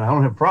conservative, and I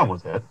don't have a problem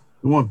with that.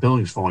 We want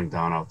buildings falling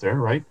down out there,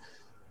 right?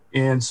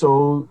 And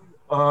so,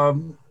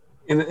 and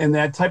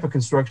that type of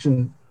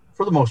construction,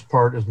 for the most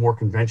part, is more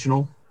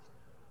conventional.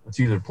 It's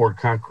either poured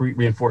concrete,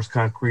 reinforced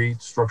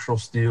concrete, structural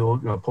steel,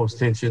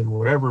 post-tension,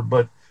 whatever,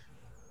 but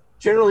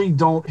generally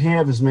don't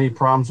have as many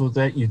problems with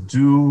that. You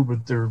do,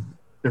 but they're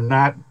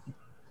not,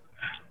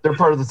 they're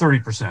part of the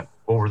 30%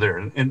 over there.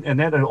 And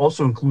that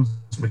also includes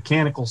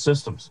mechanical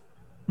systems,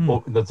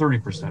 the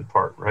 30%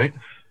 part, right?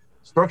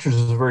 Structures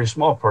is a very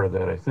small part of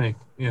that, I think.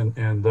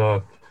 And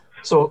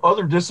so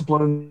other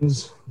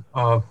disciplines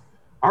aren't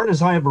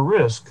as high of a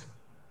risk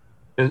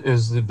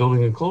as the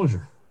building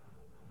enclosure.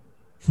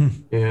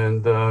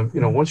 And,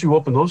 once you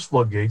open those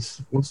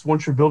floodgates,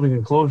 once your building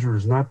enclosure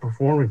is not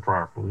performing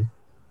properly,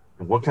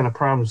 and what kind of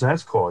problems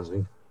that's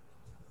causing,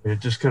 it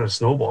just kind of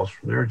snowballs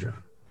from there,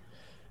 John.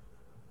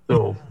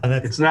 So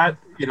it's not,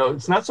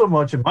 it's not so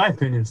much, in my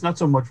opinion, it's not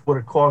so much what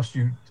it costs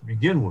you to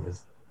begin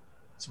with.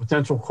 It's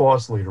potential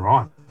costs later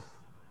on.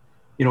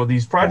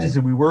 These projects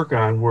that we work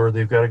on where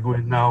they've got to go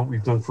in now,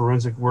 we've done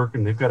forensic work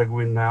and they've got to go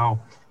in now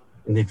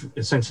and they've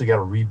essentially got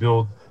to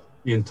rebuild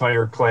the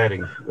entire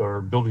cladding or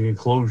building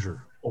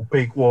enclosure,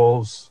 opaque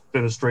walls,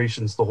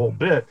 fenestrations, the whole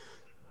bit.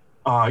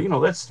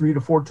 That's 3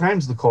 to 4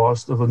 times the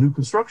cost of a new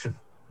construction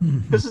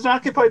because it's an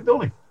occupied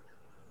building.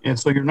 And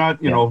so you're not,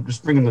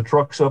 just bringing the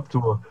trucks up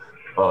to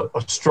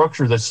a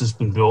structure that's just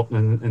been built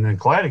and then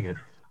cladding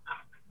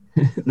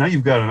it. Now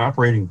you've got an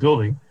operating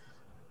building.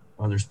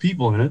 There's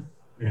people in it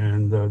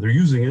and they're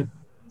using it.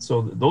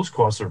 So those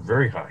costs are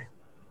very high.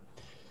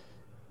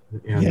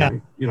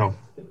 And,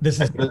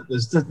 this is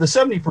the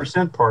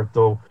 70% part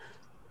though,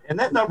 and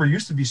that number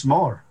used to be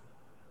smaller.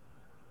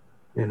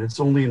 And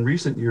it's only in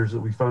recent years that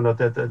we found out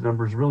that that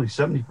number is really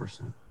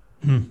 70%.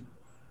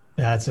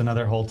 That's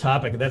another whole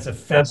topic. That's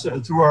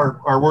through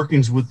our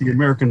workings with the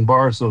American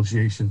Bar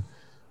Association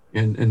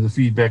and the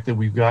feedback that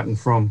we've gotten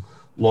from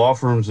law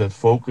firms that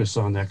focus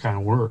on that kind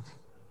of work.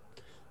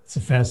 It's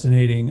a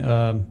fascinating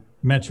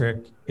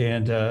metric.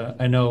 And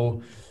I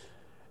know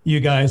you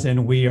guys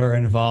and we are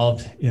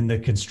involved in the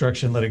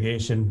construction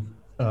litigation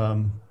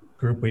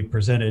group we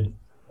presented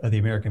the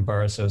American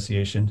Bar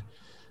Association.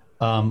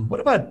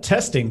 What about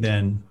testing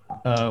then?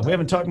 We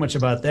haven't talked much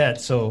about that.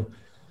 So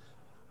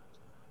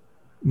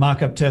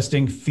mock-up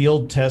testing,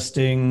 field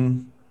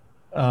testing.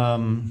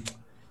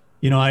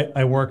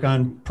 I work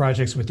on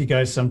projects with you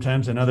guys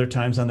sometimes and other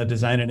times on the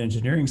design and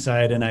engineering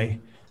side. And I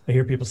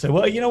hear people say,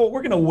 well, you know what,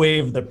 we're going to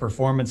waive the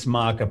performance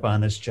mock-up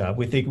on this job.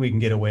 We think we can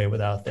get away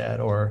without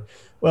that. Or,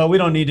 well, we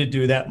don't need to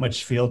do that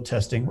much field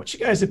testing. What's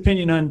your guys'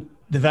 opinion on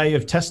the value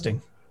of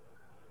testing?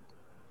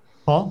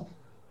 Paul?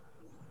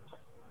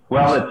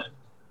 Well,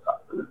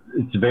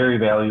 it's very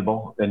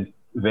valuable and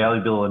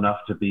valuable enough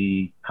to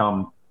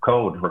become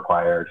code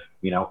required,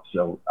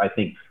 so I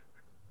think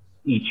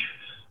each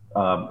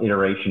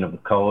iteration of the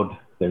code,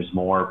 there's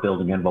more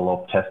building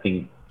envelope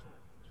testing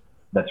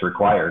that's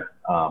required.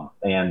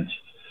 And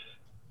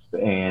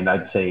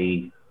I'd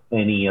say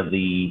any of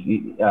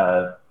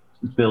the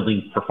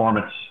building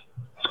performance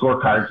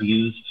scorecards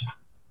used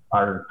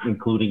are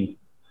including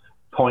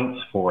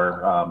points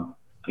for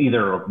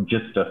either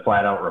just a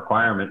flat out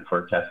requirement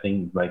for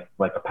testing, like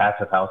a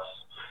passive house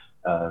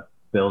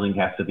building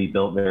has to be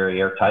built very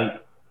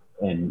airtight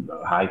and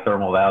high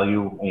thermal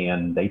value,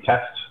 and they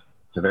test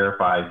to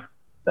verify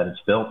that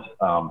it's built.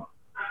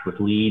 With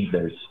LEED,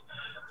 there's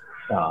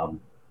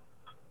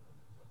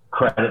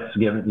credits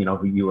given,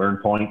 you earn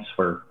points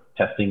for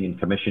testing and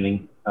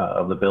commissioning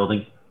of the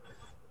building.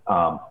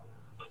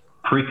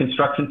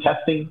 Pre-construction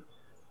testing,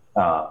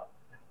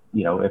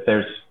 if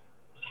there's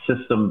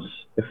systems,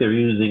 if they're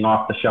using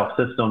off-the-shelf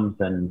systems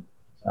and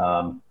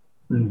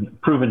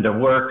proven to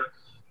work,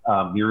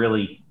 you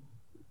really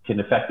can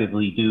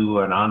effectively do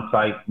an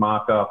on-site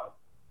mock-up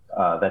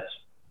that's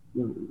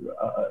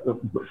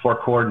for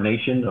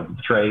coordination of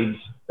trades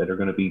that are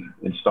going to be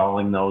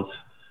installing those.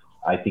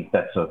 I think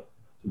that's a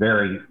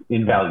very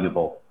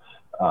invaluable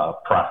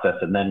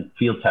process. And then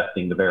field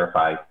testing to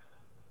verify,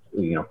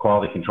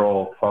 quality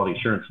control, quality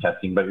assurance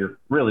testing, but you're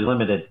really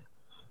limited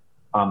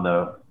on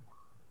the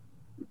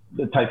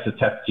types of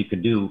tests you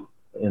could do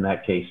in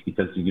that case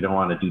because you don't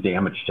want to do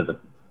damage to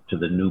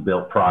the new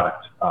built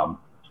product.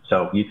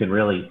 So you can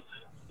really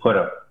put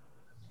a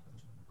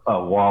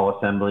wall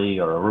assembly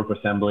or a roof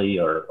assembly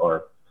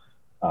or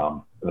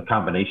the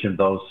combination of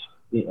those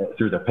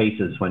through the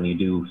paces when you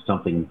do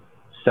something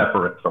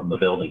separate from the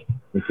building.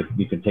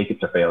 You can take it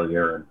to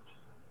failure and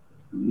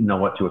know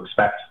what to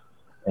expect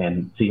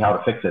and see how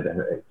to fix it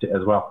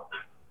as well.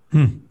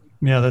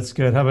 Yeah, that's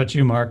good. How about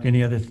you, Mark?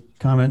 Any other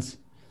comments?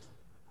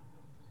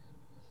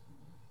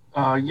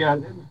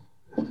 The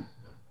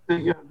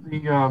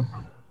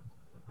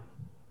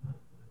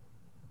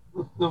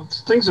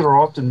things that are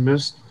often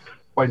missed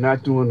by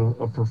not doing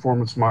a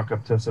performance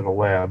mock-up test at a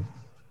lab,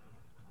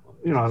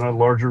 on a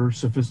larger,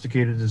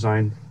 sophisticated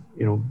design,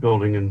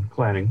 building and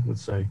cladding,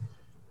 let's say,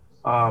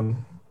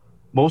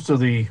 most of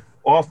the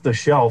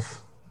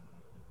off-the-shelf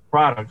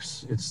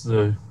products, it's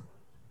the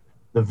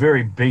the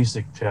very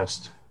basic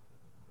test,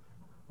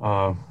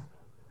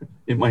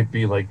 it might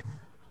be like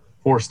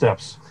 4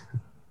 steps,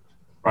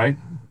 right?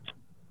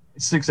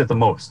 6 at the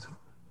most.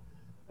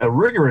 A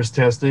rigorous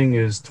testing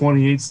is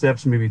 28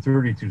 steps, maybe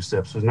 32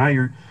 steps. So now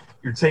you're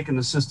taking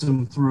the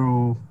system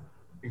through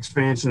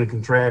expansion and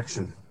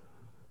contraction.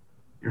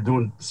 You're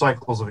doing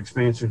cycles of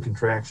expansion and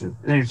contraction,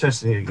 and then you're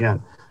testing it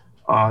again.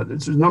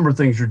 There's a number of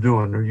things you're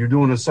doing. Or you're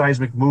doing a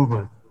seismic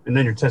movement, and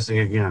then you're testing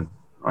again,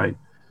 right?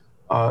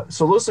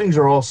 So those things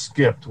are all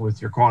skipped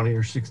with your quantity, your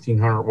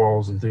 1600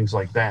 walls and things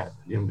like that.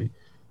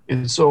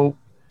 And so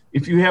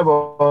if you have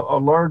a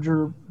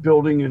larger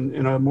building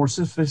and a more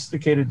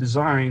sophisticated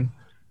design,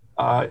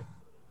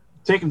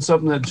 taking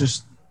something that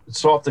just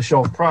it's off the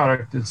shelf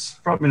product, it's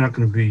probably not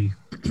going to be,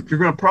 you're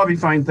going to probably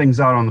find things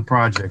out on the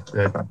project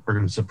that are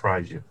going to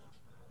surprise you.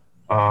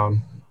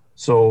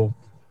 So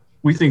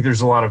we think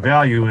there's a lot of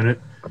value in it.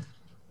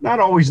 Not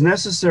always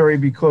necessary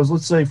because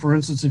let's say, for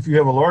instance, if you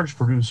have a large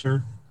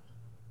producer,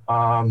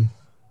 one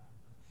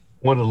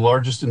of the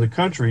largest in the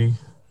country,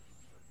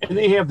 and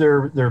they have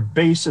their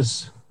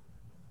basis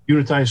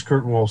unitized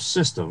curtain wall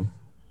system,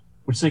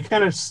 which they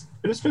kind of,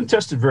 and it's been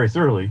tested very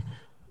thoroughly,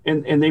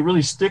 and they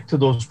really stick to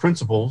those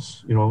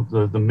principles, you know,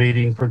 the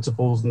mating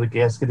principles and the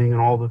gasketing and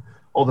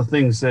all the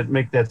things that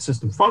make that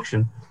system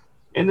function.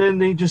 And then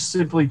they just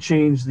simply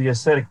change the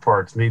aesthetic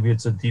parts. Maybe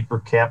it's a deeper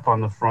cap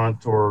on the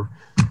front or,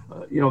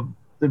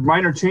 the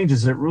minor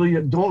changes that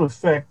really don't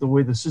affect the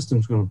way the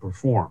system's going to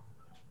perform.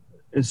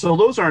 And so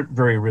those aren't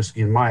very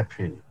risky in my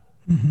opinion.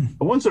 Mm-hmm.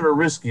 The ones that are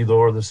risky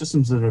though are the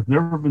systems that have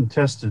never been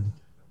tested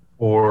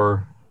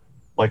for,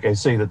 like I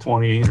say, the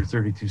 28 or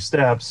 32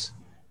 steps.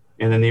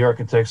 And then the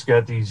architect's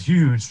got these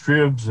huge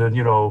tribs and,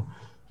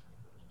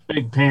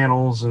 big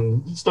panels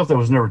and stuff that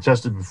was never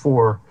tested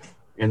before.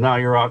 And now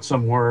you're out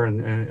somewhere and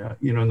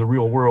in the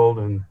real world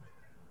and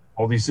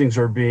all these things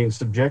are being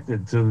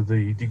subjected to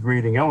the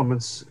degrading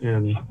elements.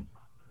 And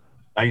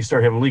now you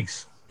start having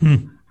leaks.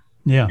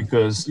 Yeah.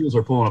 Because seals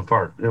are pulling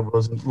apart. It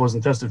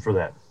wasn't tested for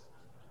that.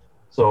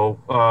 So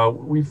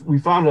we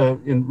found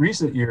in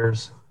recent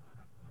years,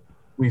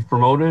 we've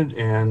promoted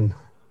and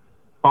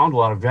found a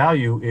lot of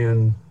value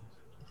in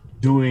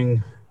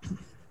doing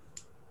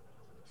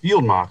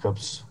field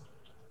mock-ups.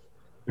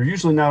 They're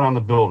usually not on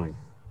the building.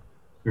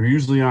 They're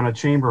usually on a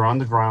chamber on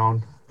the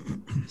ground.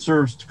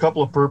 Serves a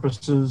couple of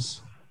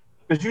purposes.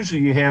 Because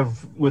usually you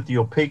have, with the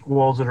opaque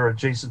walls that are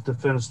adjacent to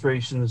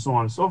fenestration and so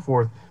on and so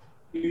forth,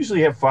 you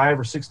usually have 5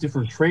 or 6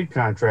 different trade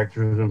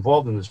contractors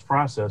involved in this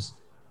process.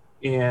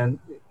 And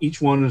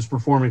each one is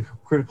performing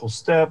a critical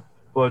step,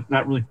 but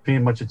not really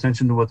paying much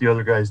attention to what the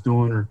other guy's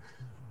doing or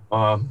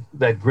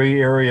that gray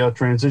area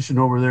transition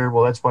over there.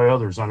 Well, that's by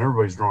others on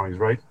everybody's drawings,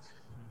 right?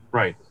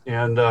 Right.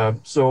 And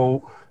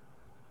so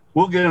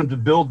we'll get them to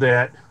build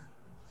that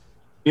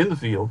in the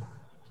field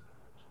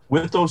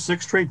with those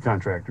 6 trade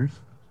contractors.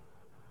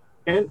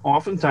 And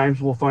oftentimes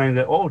we'll find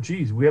that, oh,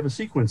 geez, we have a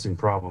sequencing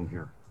problem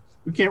here.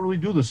 We can't really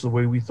do this the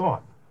way we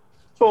thought.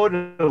 So it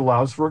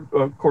allows for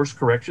a course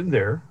correction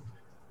there.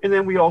 And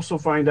then we also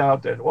find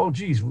out that, oh,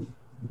 geez, we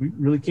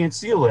really can't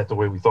seal that the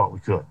way we thought we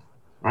could,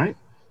 right?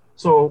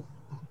 So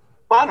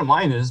bottom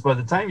line is, by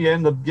the time you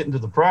end up getting to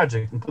the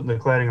project and putting the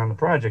cladding on the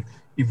project,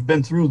 you've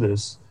been through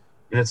this,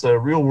 and it's a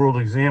real-world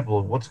example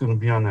of what's going to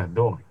be on that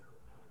building.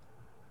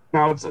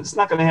 Now, it's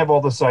not going to have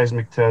all the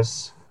seismic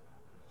tests.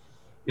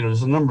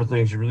 There's a number of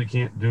things you really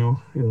can't do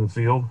in the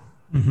field.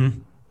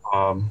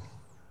 Mm-hmm.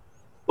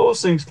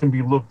 Those things can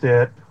be looked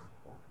at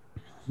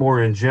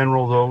more in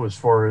general, though, as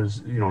far as,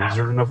 is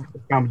there enough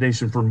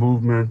accommodation for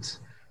movement?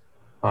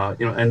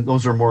 And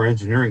those are more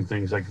engineering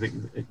things, I think,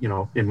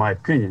 in my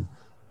opinion.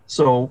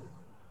 So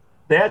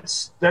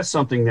that's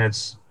something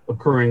that's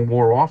occurring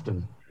more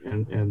often.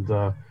 And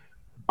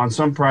on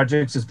some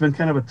projects, it's been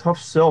kind of a tough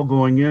sell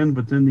going in,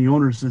 but then the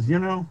owner says,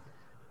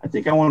 I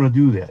think I want to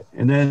do that.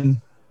 And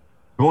then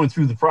going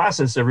through the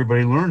process,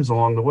 everybody learns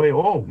along the way,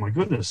 oh my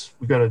goodness,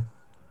 we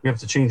have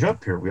to change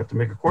up here. We have to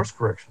make a course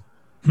correction.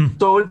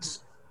 So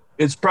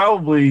it's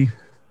probably,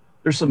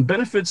 there's some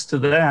benefits to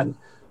that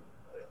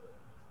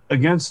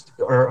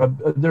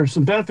there's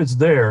some benefits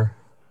there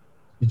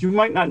that you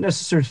might not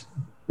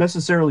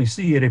necessarily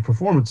see at a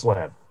performance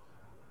lab.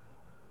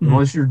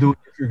 Unless if you're going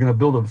to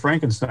build a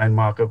Frankenstein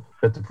mock-up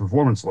at the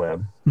performance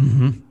lab,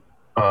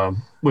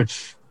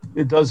 which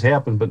it does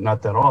happen, but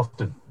not that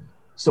often.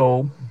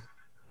 So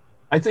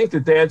I think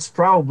that's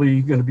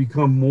probably going to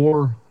become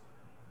more,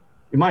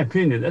 in my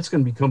opinion, that's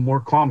going to become more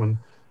common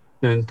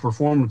than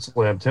performance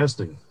lab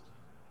testing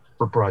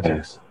for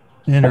projects.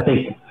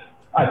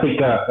 I think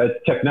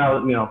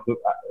technology,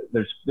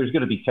 there's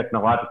going to be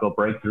technological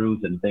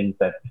breakthroughs and things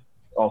that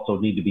also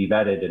need to be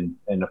vetted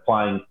and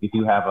applying. If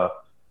you have a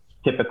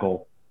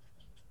typical,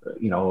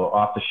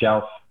 off the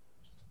shelf,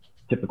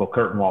 typical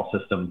curtain wall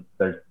system,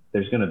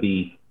 there's going to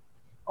be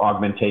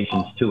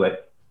augmentations to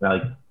it.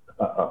 Like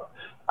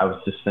I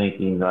was just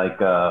thinking,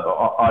 like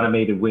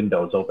automated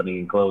windows opening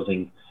and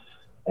closing,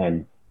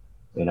 and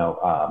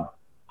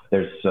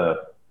there's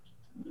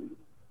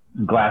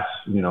glass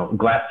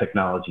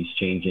technologies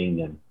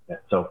changing,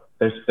 So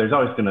there's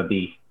always going to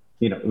be,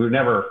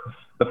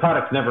 the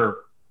product's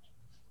never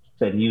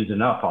been used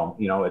enough.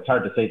 It's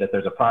hard to say that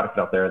there's a product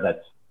out there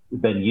that's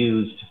been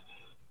used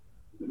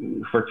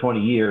for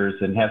 20 years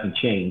and hasn't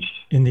changed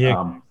in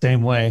the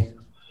same way.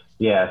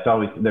 Yeah,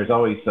 there's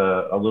always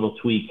a little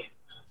tweak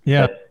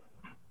to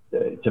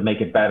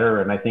make it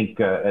better. And I think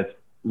as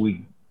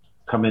we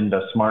come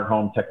into smart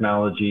home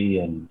technology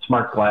and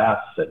smart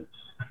glass and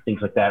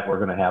things like that, we're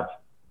going to have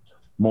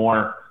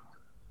more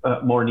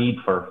need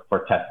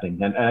for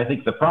testing. And I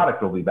think the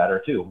product will be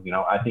better too.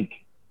 I think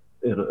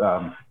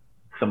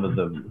some of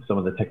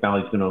the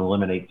technology is going to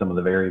eliminate some of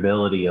the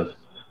variability of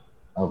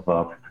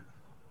the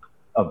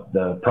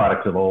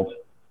products of old.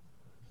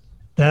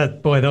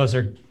 Those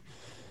are,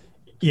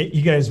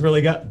 you guys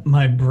really got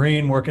my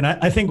brain working.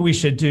 I think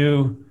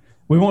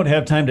we won't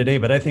have time today,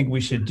 but I think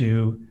we should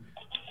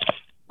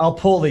I'll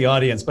pull the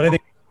audience, but I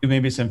think we do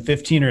maybe some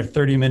 15 or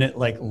 30 minute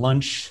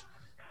lunch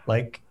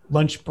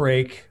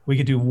break. We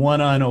could do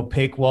one on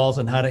opaque walls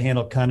and how to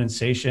handle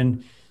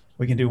condensation.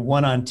 We can do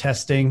one on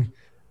testing,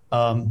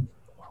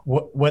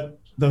 what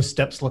those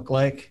steps look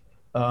like.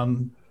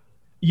 I'm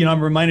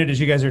reminded as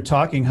you guys are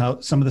talking how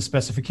some of the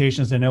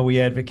specifications, I know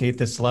we advocate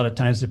this a lot of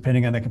times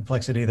depending on the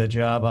complexity of the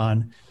job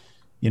on,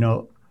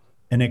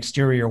 an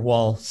exterior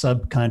wall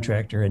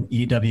subcontractor, an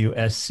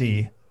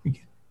EWSC.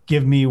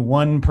 Give me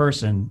one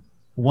person,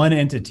 one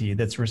entity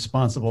that's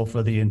responsible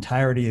for the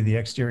entirety of the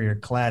exterior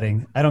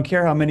cladding. I don't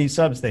care how many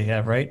subs they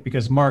have, right?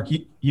 Because Mark,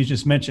 you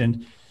just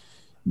mentioned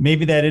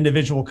maybe that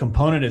individual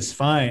component is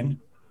fine,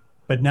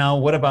 but now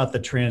what about the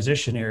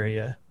transition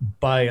area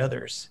by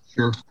others?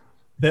 Sure.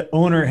 The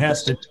owner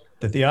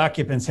that the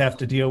occupants have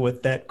to deal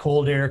with that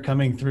cold air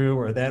coming through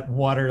or that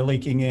water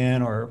leaking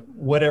in or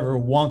whatever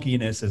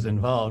wonkiness is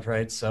involved,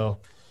 right? So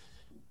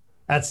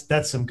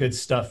that's some good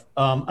stuff.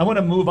 I want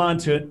to move on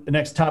to the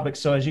next topic.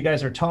 So as you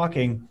guys are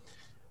talking,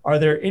 are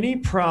there any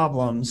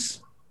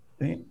problems?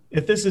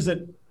 If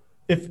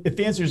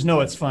the answer is no,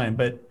 it's fine.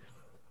 But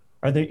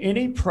are there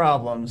any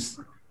problems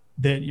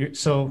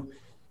so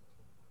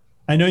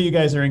I know you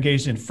guys are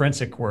engaged in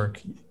forensic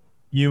work.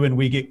 You and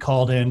we get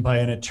called in by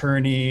an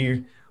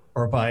attorney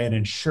or by an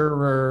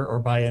insurer or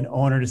by an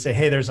owner to say,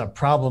 hey, there's a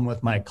problem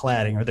with my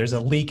cladding or there's a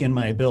leak in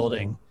my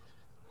building.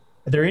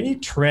 Are there any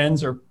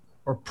trends or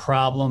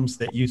problems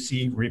that you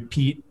see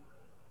repeat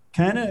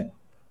kind of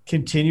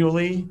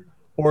continually,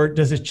 or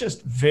does it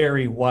just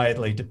vary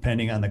widely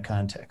depending on the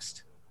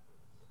context?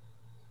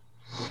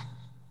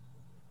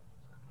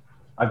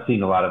 I've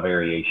seen a lot of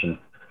variation.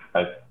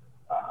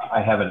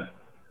 I haven't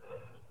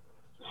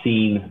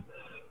seen,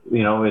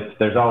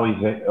 there's always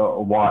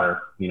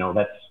water,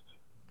 that's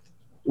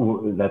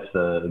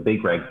the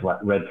big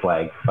red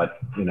flag, but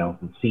we've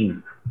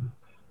seen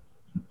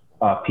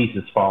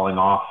pieces falling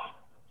off,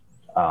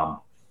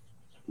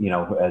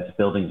 as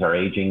buildings are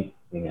aging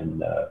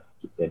and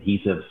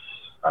adhesives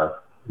are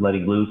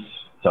letting loose.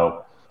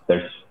 So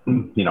there's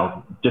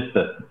just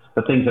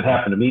the things that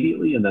happen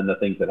immediately and then the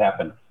things that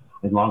happen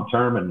in long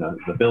term, and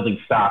the building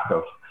stock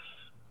of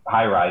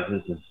high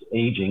rises is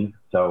aging,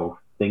 so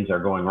things are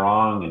going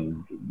wrong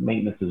and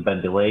maintenance has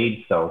been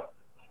delayed. So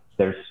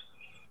there's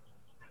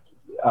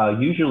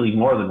usually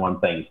more than one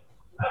thing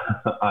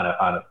on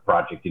a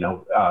project,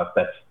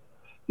 that's,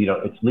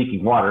 it's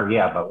leaking water.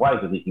 Yeah, but why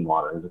is it leaking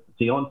water? Is it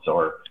the sealants,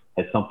 or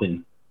has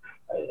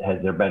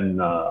there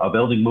been a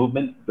building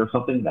movement or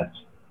something that's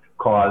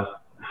caused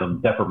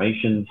some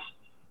deformations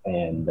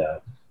and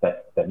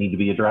that need to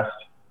be addressed?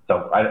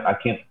 So I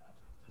can't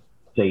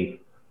say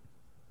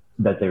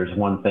that there's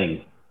one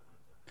thing.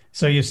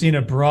 So you've seen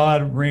a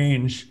broad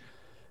range,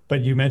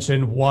 but you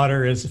mentioned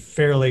water is a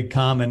fairly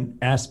common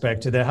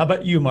aspect to that. How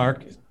about you,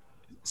 Mark?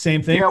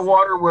 Same thing? Yeah,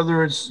 water,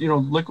 whether it's,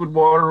 liquid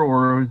water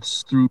or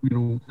it's through,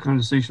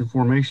 condensation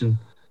formation.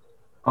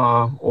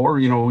 Or,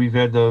 we've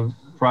had the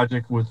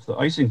project with the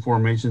icing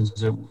formations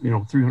that,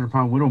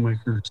 300-pound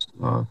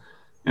Widowmakers.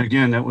 And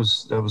again, that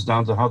was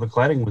down to how the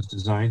cladding was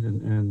designed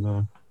and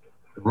the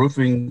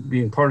roofing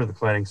being part of the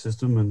cladding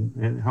system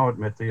and how it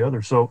met the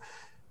other. So,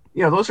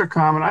 yeah, those are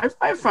common.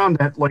 I've found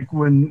that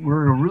when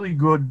we're in a really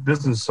good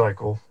business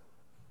cycle,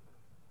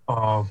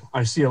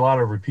 I see a lot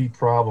of repeat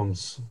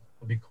problems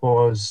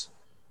because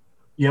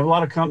you have a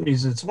lot of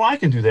companies that's, I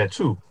can do that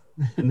too.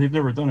 And they've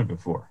never done it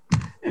before.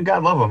 And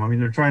God love them. I mean,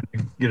 they're trying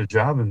to get a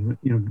job and,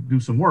 do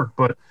some work.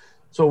 But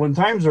so when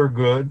times are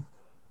good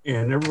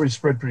and everybody's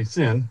spread pretty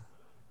thin,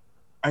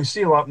 I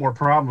see a lot more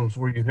problems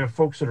where you have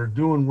folks that are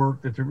doing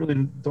work that they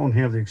really don't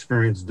have the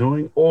experience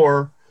doing,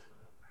 or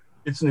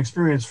it's an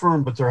experienced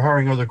firm, but they're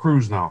hiring other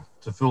crews now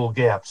to fill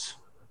gaps.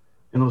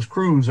 And those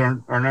crews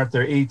are not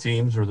their A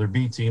teams or their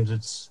B teams.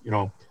 It's,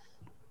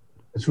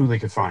 it's who they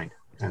could find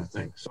kind of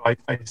thing. So I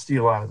see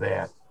a lot of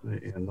that.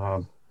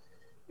 And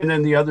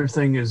then the other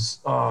thing is,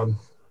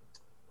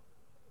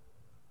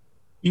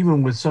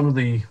 even with some of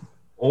the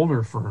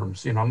older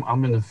firms,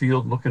 I'm in the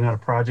field looking at a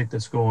project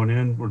that's going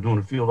in. We're doing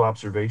a field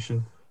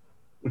observation,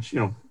 which,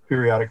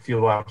 periodic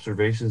field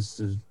observations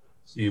to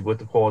see what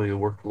the quality of the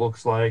work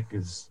looks like.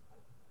 Is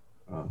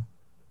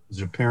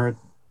it apparent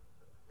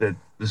that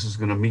this is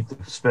going to meet the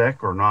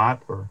spec or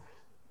not. Or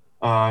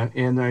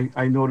and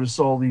I noticed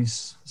all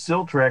these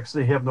sill tracks,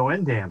 they have no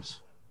end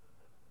dams.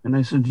 And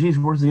I said, geez,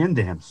 where's the end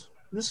dams?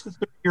 This is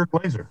a 30-year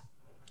glazer.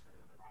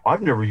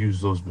 I've never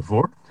used those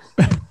before.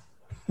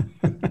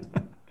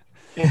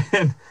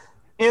 and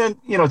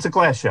it's a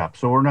glass shop,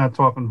 so we're not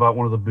talking about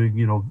one of the big,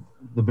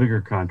 the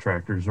bigger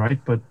contractors, right?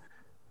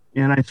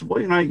 And I said,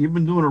 well, you've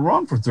been doing it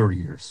wrong for 30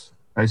 years.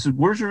 I said,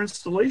 where's your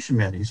installation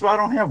manual? He said, well, I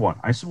don't have one.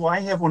 I said, well, I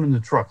have one in the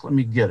truck. Let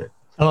me get it.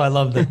 Oh, I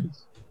love that.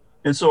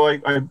 And so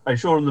I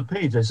showed him the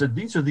page. I said,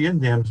 these are the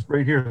end dams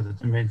right here that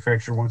the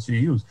manufacturer wants you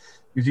to use.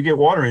 If you get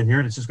water in here,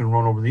 it's just going to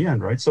run over the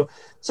end, right? So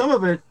some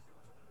of it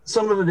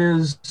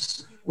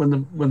is when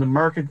the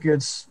market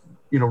gets,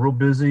 real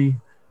busy.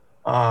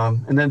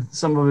 And then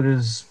some of it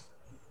is,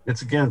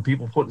 it's again,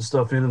 people putting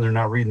stuff in and they're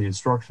not reading the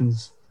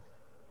instructions.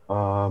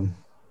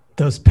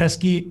 Those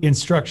pesky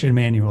instruction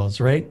manuals,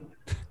 right?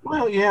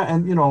 Well, yeah.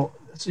 And,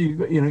 so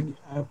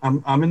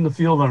I'm in the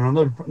field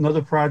on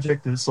another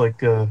project. It's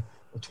like a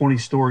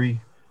 20-story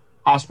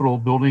hospital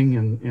building.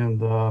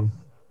 And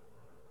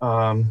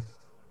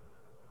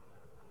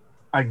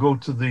I go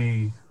to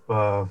the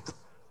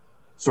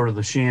sort of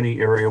the shanty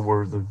area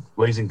where the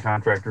glazing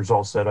contractor's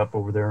all set up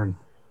over there. And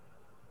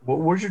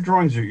where's your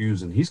drawings you're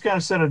using? He's got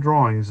a set of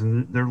drawings,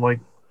 and they're like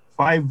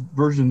 5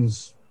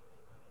 versions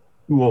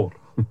too old.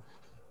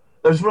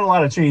 There's been a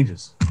lot of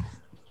changes.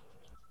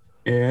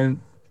 And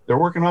they're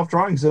working off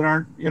drawings that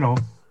aren't,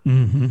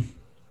 Mm-hmm.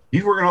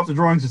 He's working off the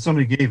drawings that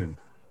somebody gave him.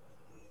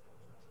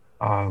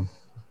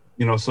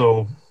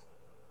 So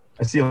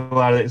I see a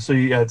lot of that. So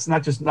yeah, it's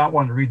not just not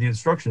wanting to read the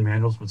instruction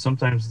manuals, but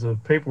sometimes the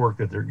paperwork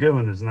that they're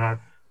given is not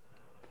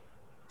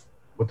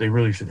what they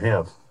really should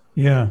have.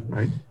 Yeah.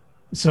 Right.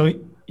 So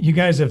you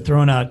guys have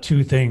thrown out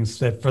 2 things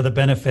that for the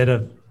benefit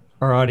of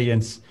our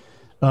audience.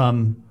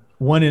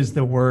 One is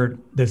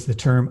the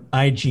term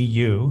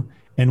IGU,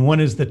 and one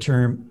is the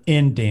term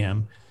end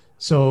dam.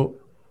 So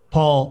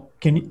Paul,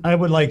 I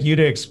would like you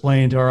to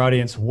explain to our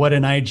audience what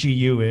an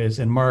IGU is,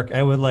 and Mark,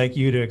 I would like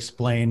you to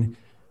explain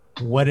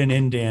what an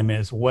end dam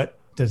is. What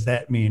does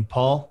that mean,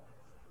 Paul?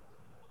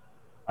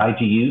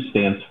 IGU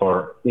stands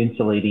for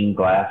Insulating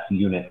Glass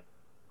Unit,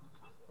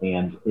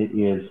 and it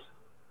is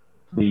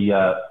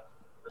the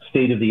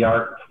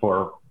state-of-the-art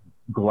for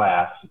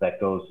glass that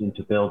goes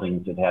into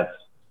buildings. It has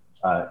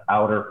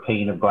outer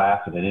pane of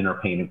glass and an inner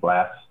pane of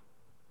glass,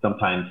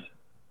 sometimes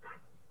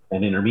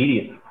an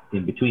intermediate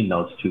in between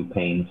those 2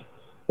 panes.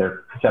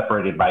 They're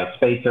separated by a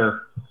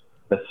spacer.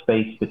 The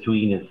space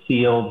between is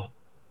sealed,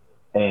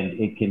 and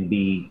it can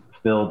be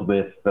filled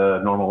with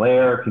normal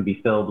air. It can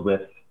be filled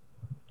with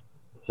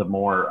some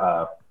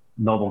more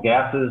noble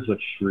gases,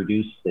 which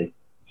reduce the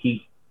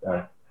heat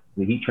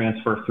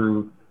transfer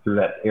through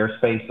that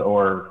airspace,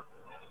 or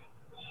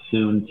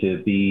soon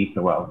to be,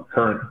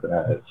 current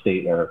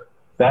state or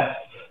best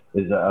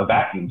is a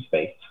vacuum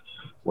space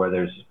where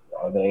there's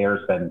the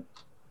air's been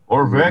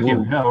or vacuum,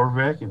 removed. yeah, or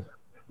vacuum.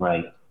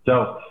 Right.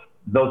 So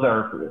those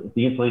are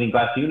the insulating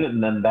glass unit,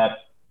 and then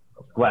that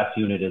glass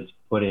unit is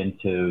put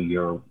into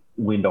your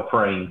window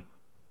frame.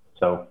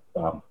 So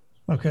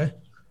okay,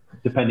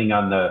 depending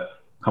on the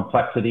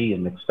complexity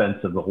and expense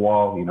of the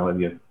wall, if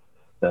you have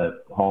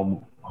the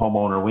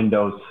homeowner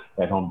windows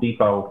at Home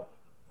Depot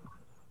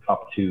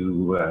up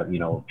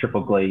to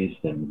triple glazed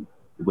and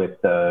with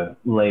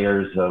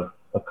layers of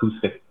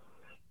acoustic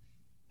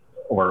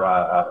or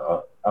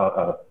a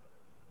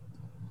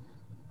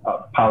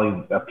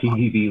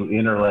PVB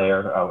inner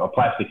layer, a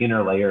plastic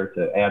inner layer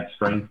to add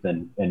strength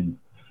and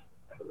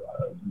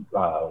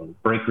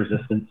break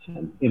resistance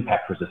and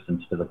impact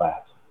resistance to the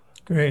glass.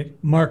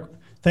 Great. Mark,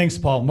 thanks,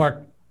 Paul.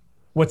 Mark,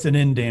 what's an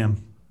end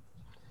dam?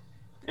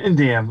 End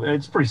dam,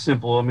 it's pretty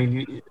simple. I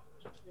mean,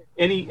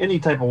 any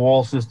type of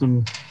wall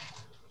system,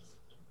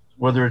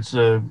 whether it's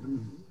a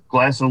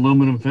glass and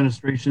aluminum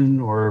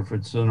fenestration or if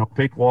it's an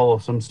opaque wall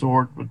of some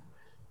sort.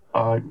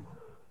 But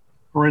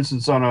for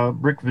instance, on a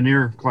brick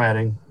veneer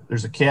cladding,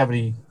 there's a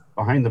cavity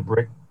behind the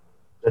brick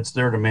that's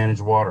there to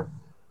manage water,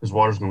 because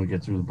water's going to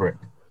get through the brick.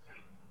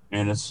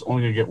 And it's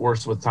only going to get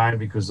worse with time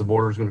because the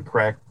mortar is going to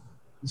crack.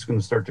 It's going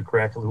to start to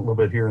crack a little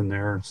bit here and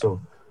there.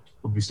 So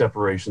there'll be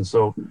separation.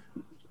 So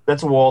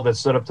that's a wall that's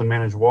set up to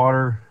manage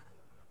water.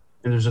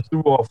 And there's a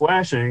through wall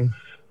flashing.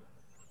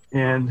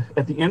 And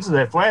at the ends of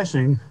that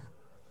flashing,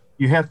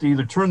 you have to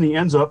either turn the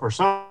ends up or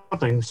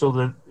something so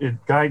that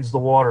it guides the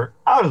water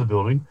out of the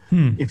building.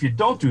 If you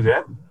don't do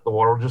that, the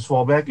water will just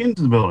fall back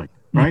into the building,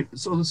 right?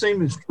 So the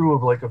same is true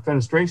of like a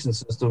fenestration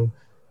system.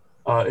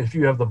 If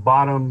you have the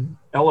bottom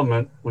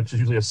element, which is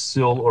usually a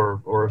sill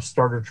or a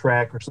starter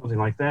track or something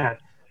like that,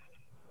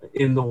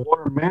 in the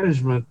water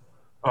management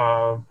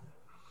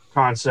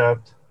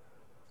concept,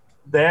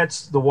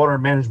 that's the water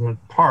management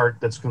part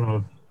that's going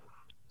to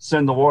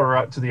send the water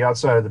out to the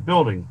outside of the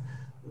building.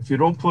 If you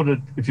don't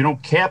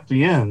cap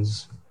the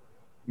ends,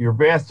 your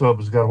bathtub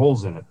has got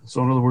holes in it.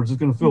 So in other words, it's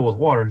going to fill with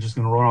water. It's just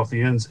going to run off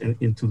the ends and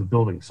into the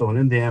building. So an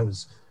end dam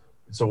it's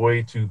a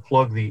way to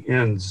plug the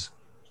ends,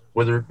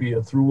 whether it be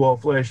a through wall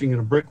flashing in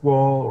a brick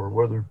wall or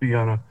whether it be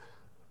on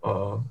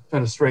a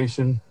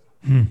fenestration.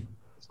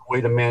 It's a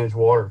way to manage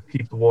water,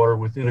 keep the water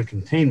within a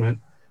containment,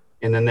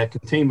 and then that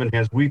containment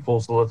has weep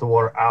holes to let the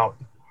water out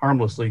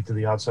harmlessly to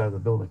the outside of the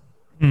building.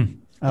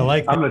 I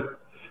like that.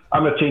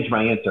 I'm gonna change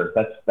my answer.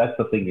 That's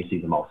the thing you see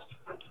the most.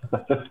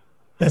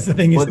 That's the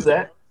thing. What's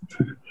that?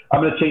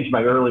 I'm gonna change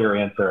my earlier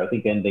answer. I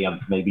think end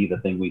dams may be the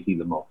thing we see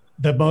the most.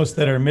 The most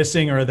that are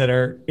missing or that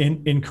are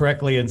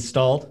incorrectly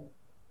installed?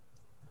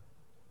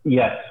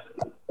 Yes,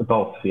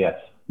 both. Yes,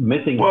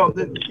 missing. Well,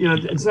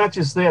 it's not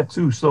just that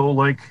too. So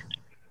like,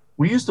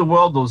 we used to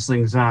weld those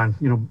things on,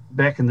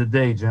 back in the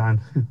day,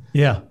 John.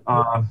 Yeah.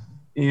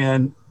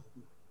 And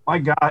my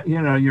God,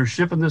 you're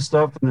shipping this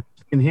stuff and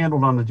it's being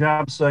handled on the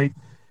job site,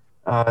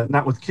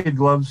 not with kid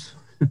gloves.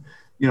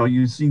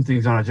 You've seen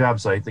things on a job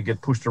site that get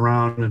pushed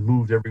around and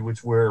moved every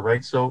which way,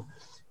 right? So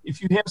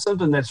if you have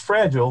something that's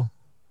fragile,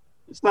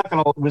 it's not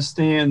going to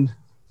withstand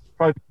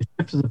probably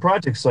shipped to the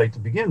project site to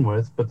begin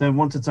with, but then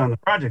once it's on the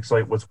project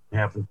site, what's going to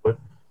happen to it?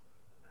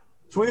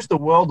 So we used to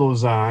weld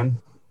those on,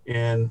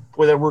 and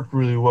boy, that worked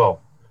really well.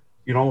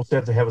 You'd almost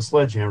have to have a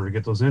sledgehammer to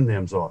get those end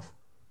dams off.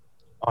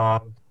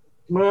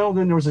 Well,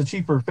 then there was a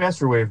cheaper,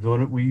 faster way of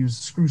doing it. We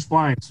used screw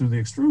splines through the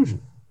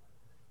extrusion.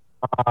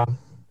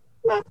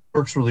 That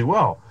works really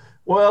well.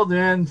 Well,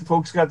 then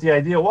folks got the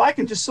idea, well, I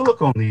can just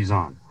silicone these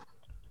on.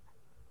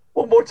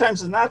 Well, more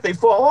times than not, they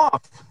fall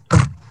off.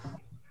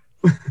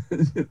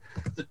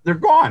 They're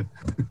gone.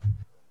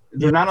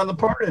 They're not on the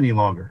part any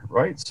longer,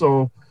 right?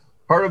 So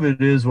part of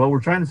it is, well, we're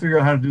trying to figure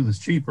out how to do this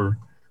cheaper,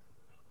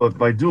 but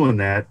by doing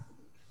that,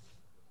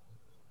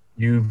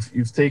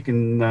 you've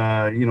taken,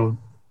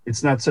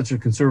 it's not such a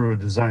conservative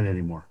design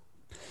anymore.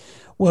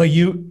 Well,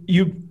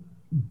 you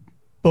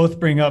both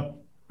bring up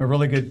a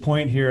really good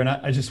point here, and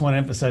I just want to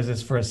emphasize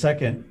this for a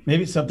second.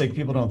 Maybe something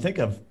people don't think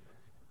of.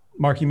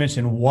 Mark, you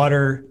mentioned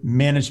water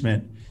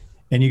management,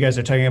 and you guys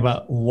are talking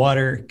about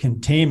water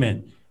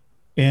containment.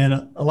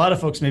 And a lot of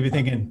folks may be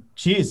thinking,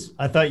 geez,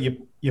 I thought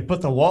you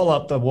put the wall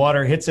up, the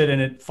water hits it,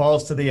 and it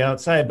falls to the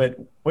outside. But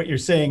what you're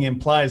saying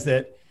implies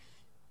that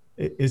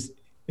is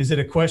it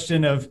a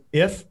question of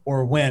if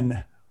or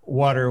when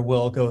water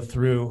will go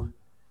through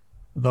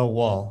the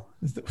wall?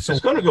 So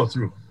it's going to go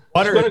through.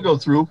 Water, it's going to go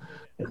through.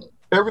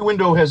 Every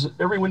window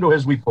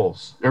has weep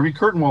holes. Every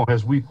curtain wall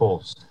has weep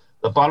holes.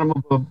 The bottom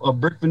of a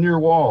brick veneer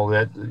wall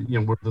where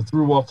the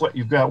through wall flat,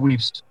 you've got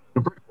weeps. The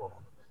brick wall.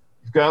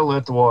 You've got to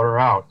let the water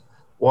out.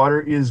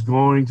 Water is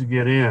going to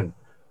get in.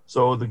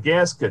 So the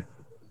gasket,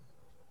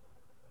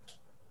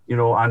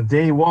 on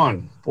day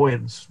one, boy,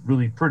 it's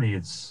really pretty.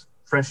 It's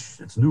fresh.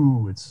 It's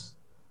new. It's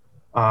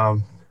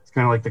kind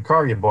of like the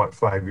car you bought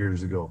 5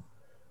 years ago.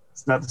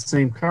 It's not the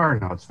same car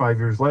now. It's 5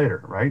 years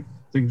later, right?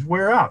 Things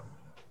wear out.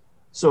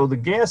 So the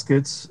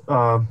gaskets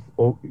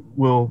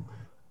will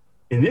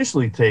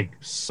initially take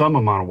some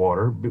amount of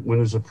water, but when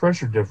there's a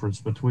pressure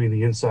difference between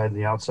the inside and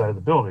the outside of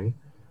the building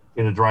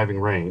in a driving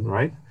rain,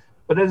 right?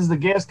 But as the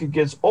gasket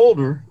gets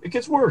older, it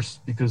gets worse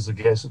because the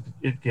gasket,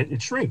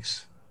 it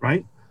shrinks,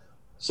 right?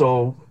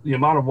 So the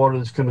amount of water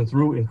that's coming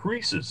through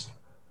increases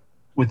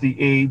with the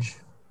age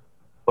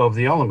of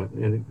the element.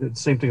 And the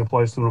same thing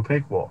applies to an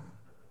opaque wall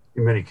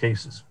in many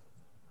cases.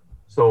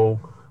 So,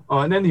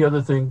 and then the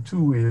other thing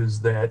too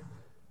is that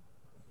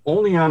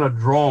only on a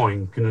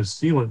drawing can a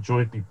sealant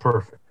joint be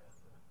perfect.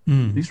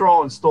 These are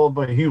all installed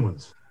by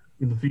humans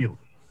in the field.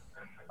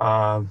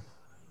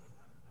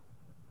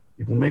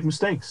 People make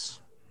mistakes.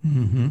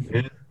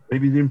 And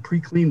maybe they didn't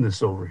pre-clean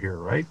this over here,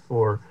 right?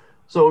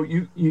 So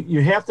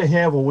you have to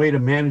have a way to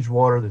manage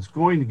water that's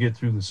going to get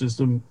through the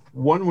system.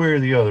 One way or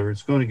the other,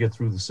 it's going to get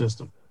through the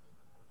system.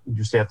 You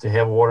just have to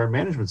have a water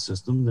management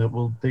system that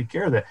will take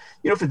care of that.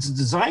 If it's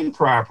designed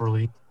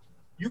properly,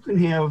 you can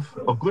have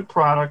a good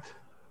product,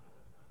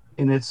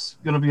 and it's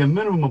going to be a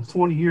minimum of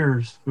 20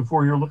 years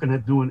before you're looking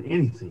at doing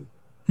anything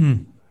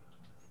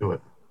to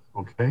it,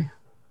 okay?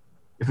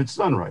 If it's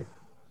done right.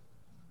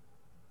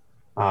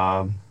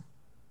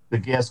 The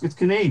gaskets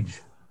can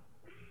age.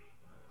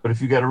 But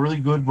if you got a really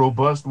good,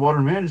 robust water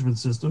management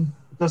system,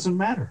 it doesn't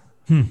matter.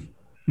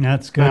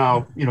 That's good.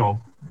 Now,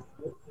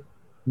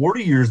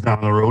 40 years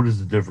down the road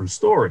is a different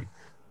story.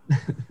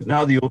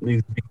 Now the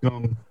openings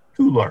become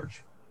too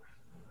large.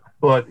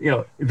 But,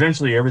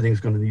 eventually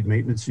everything's going to need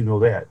maintenance,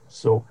 that.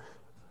 So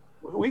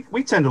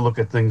we tend to look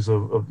at things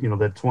of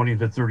that 20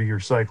 to 30 year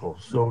cycle.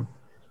 So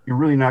you're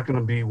really not going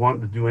to be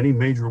wanting to do any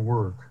major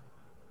work,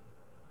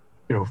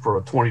 for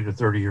a 20 to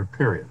 30 year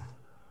period.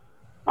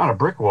 On a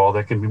brick wall,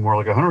 that can be more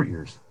like 100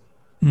 years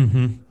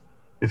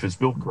if it's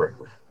built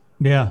correctly.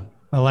 Yeah,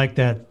 I like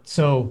that.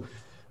 So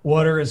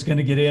water is going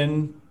to get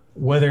in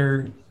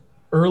whether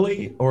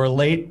early or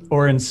late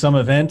or in some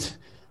event.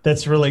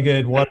 That's really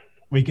good.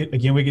 We could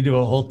do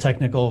a whole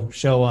technical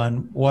show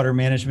on water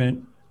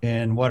management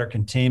and water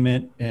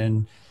containment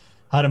and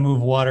how to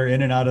move water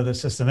in and out of the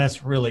system.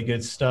 That's really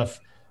good stuff.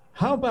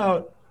 How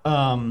about,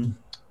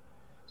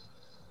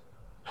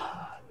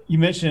 you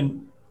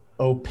mentioned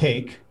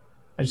opaque.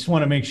 I just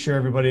want to make sure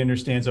everybody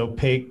understands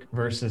opaque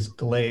versus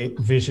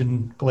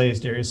vision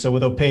glazed areas. So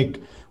with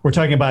opaque, we're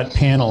talking about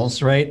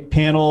panels, right?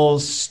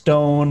 Panels,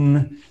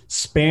 stone,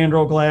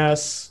 spandrel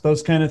glass,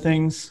 those kind of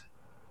things.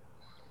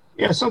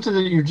 Yeah, something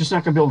that you're just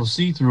not going to be able to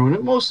see through, and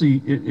it mostly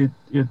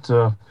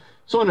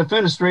so in a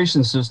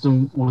fenestration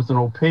system with an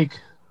opaque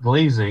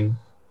glazing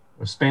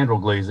or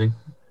spandrel glazing,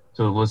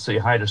 so let's say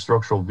hide a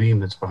structural beam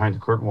that's behind the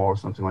curtain wall or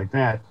something like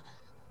that,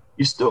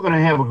 you're still going to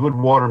have a good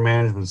water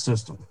management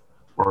system,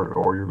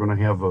 or you're going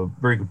to have a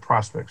very good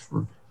prospects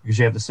for because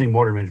you have the same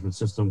water management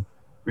system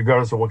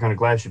regardless of what kind of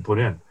glass you put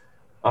in.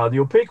 The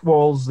opaque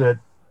walls that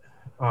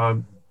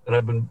I've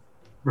been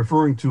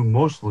referring to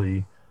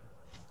mostly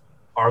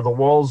are the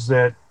walls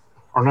that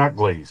are not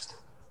glazed.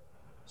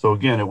 So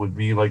again, it would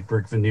be like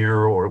brick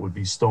veneer, or it would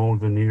be stone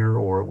veneer,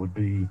 or it would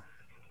be.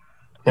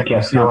 Heck, we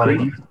Cast see a lot of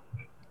concrete.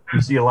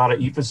 we see a lot of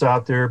EIFS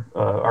out there,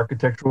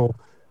 architectural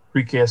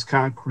precast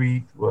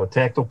concrete,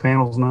 tactile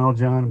panels now,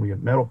 John. We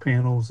have metal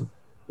panels.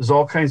 There's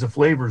all kinds of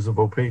flavors of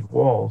opaque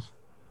walls,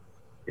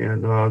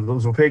 and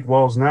those opaque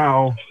walls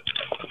now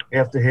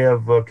have to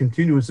have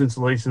continuous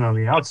insulation on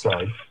the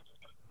outside.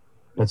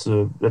 That's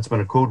been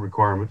a code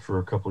requirement for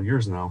a couple of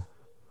years now.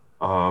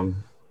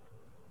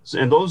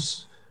 And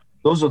those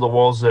are the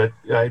walls that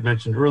I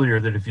mentioned earlier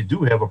that if you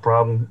do have a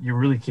problem, you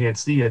really can't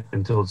see it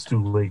until it's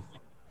too late.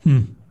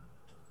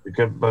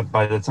 But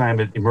by the time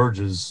it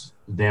emerges,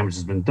 the damage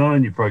has been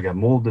done. You probably got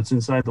mold that's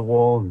inside the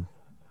wall and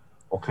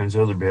all kinds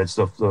of other bad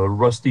stuff.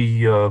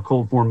 Rusty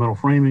cold form metal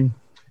framing,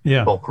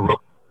 Yeah. all corroded.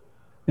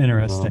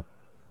 Interesting.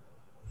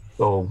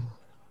 So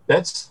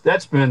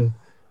that's been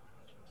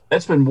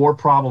more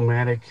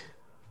problematic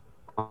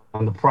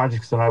on the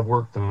projects that I've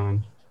worked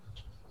on.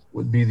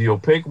 Would be the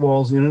opaque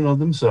walls in and of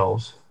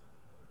themselves.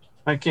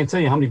 I can't tell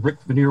you how many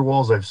brick veneer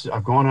walls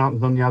I've gone out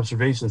and done the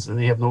observations, and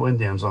they have no end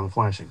dams on the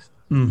flashings.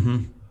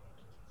 Mm-hmm.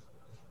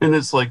 And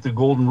it's like the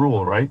golden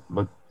rule, right?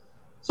 But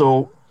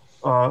so,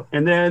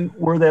 and then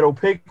where that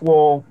opaque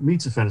wall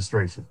meets a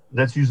fenestration,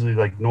 that's usually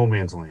like no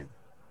man's land.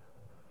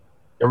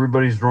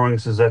 Everybody's drawing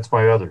says that's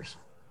by others.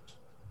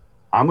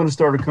 I'm going to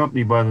start a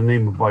company by the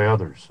name of By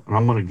Others, and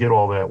I'm going to get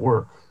all that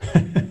work.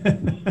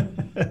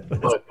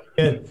 But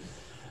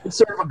it's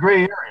sort of a gray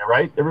area,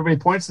 right? Everybody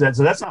points to that,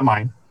 so that's not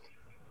mine.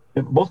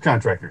 Both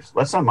contractors,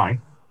 that's not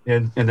mine,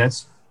 and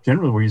that's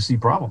generally where you see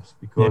problems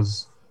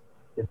because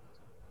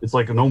it's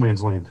like a no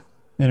man's land.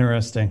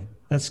 Interesting.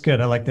 That's good.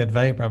 I like that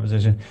value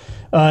proposition.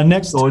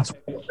 Next, so it's a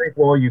opaque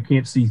wall, you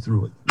can't see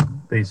through it,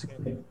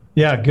 basically.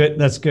 Yeah, good.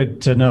 That's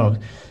good to know.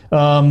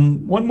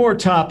 One more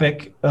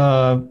topic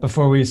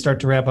before we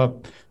start to wrap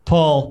up.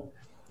 Paul,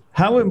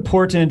 how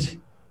important,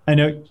 I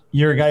know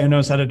you're a guy who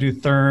knows how to do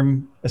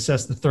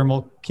assess the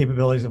thermal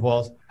capabilities of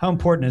walls. How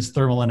important is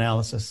thermal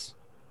analysis?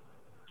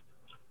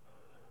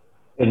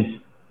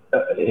 It's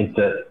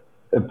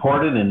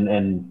important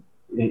and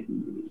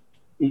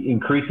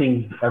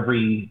increasing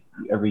every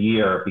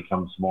year. It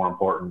becomes more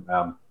important.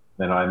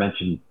 I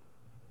mentioned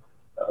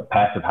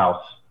passive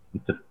house.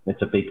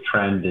 It's a big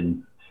trend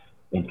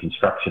in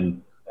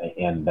construction,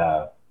 and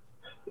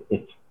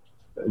it's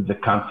the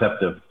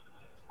concept of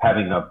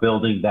having a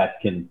building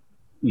that can,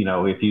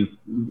 if you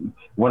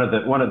one of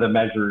the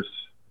measures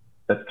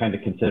that's kind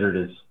of considered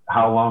is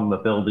how long the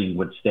building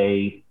would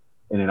stay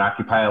in an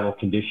occupiable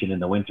condition in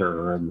the winter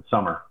or in the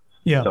summer.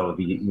 Yeah. So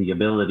the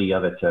ability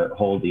of it to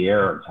hold the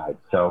air inside.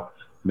 So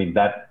I mean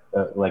that,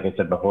 like I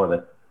said before,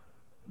 that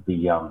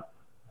the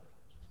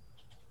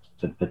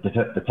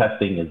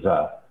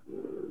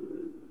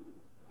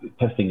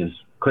testing is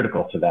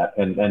critical to that,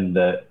 and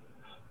the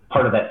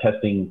part of that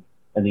testing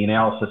and the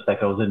analysis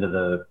that goes into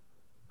the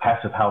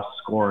passive house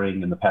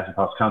scoring and the passive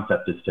house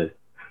concept is to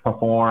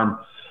perform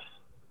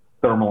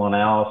thermal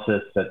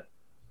analysis that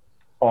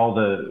all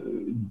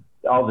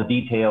the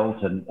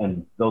details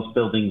and those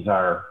buildings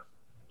are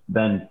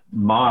then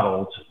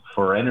modeled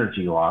for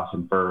energy loss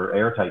and for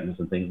air tightness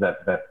and things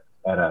that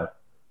at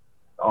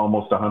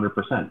almost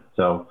 100%.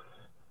 So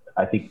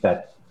I think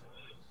that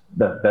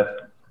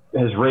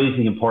has raised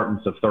the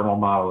importance of thermal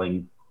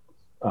modeling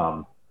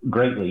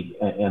greatly,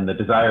 and the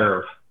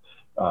desire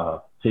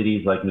of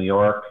cities like New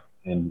York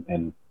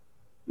and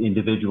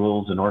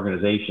individuals and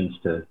organizations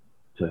to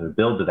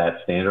build to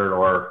that standard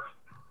or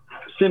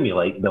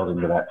simulate building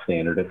to that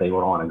standard if they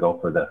would want to go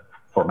for the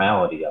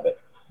formality of it.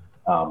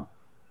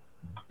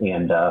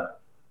 And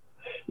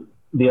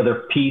the other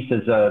piece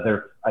is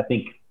I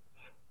think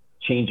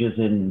changes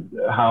in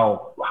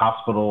how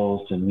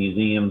hospitals and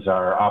museums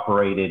are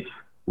operated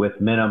with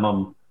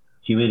minimum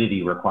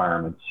humidity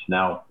requirements.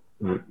 Now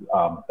we're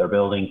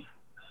building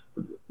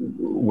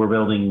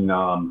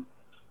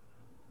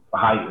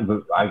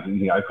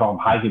I call them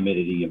high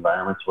humidity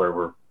environments where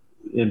we're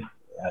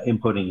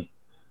inputting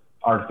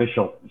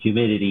artificial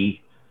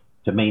humidity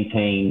to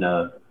maintain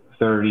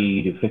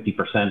 30 to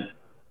 50%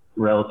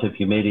 relative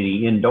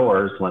humidity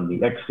indoors when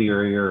the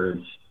exterior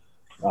is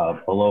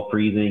below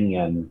freezing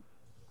and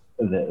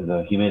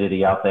the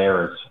humidity out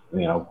there is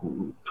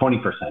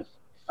 20%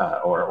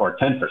 or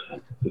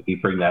 10% if you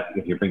bring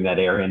that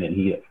air in and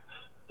heat it.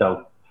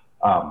 So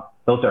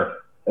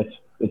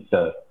it's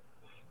a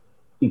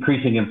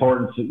increasing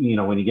importance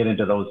when you get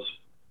into those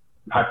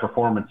high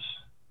performance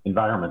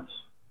environments.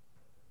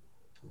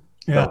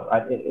 Yeah. So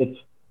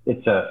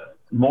it's a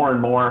more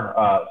and more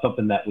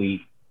something that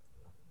we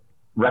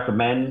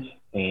recommend,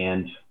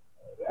 and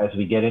as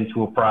we get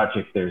into a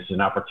project, there's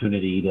an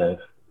opportunity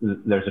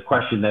there's a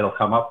question that'll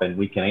come up and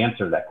we can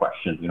answer that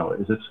question.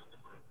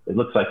 It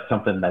looks like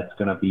something that's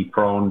going to be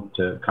prone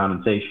to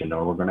condensation,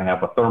 or we're going to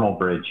have a thermal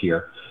bridge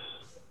here.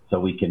 So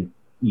we can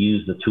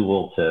use the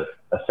tool to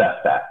assess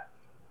that.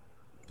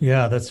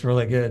 Yeah, that's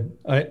really good.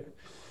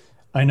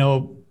 I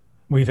know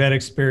we've had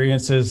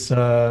experiences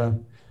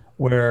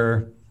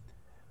where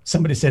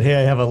somebody said, "Hey,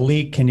 I have a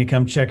leak. Can you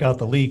come check out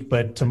the leak?"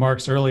 But to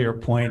Mark's earlier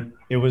point,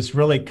 it was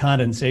really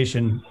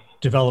condensation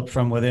developed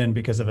from within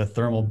because of a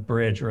thermal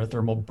bridge or a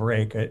thermal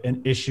break,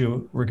 an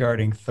issue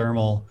regarding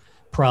thermal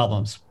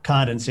problems,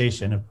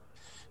 condensation, a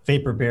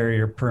vapor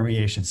barrier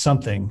permeation,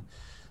 something.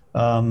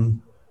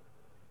 In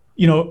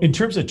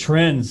terms of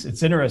trends,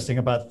 it's interesting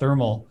about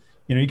thermal.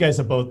 You guys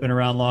have both been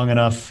around long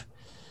enough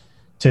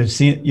to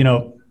see,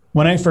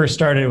 when I first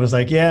started, it was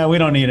like, yeah, we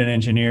don't need an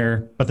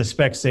engineer, but the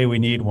specs say we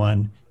need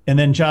one. And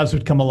then jobs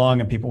would come along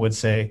and people would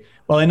say,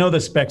 well, I know the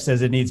spec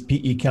says it needs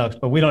PE calcs,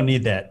 but we don't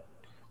need that.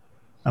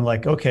 I'm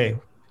like, okay.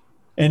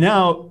 And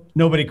now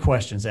nobody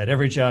questions that.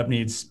 Every job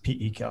needs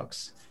PE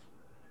calcs.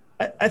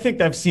 I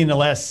think I've seen the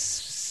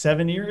last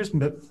 7 years,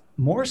 but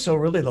more so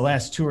really the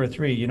last 2 or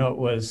 3, it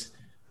was,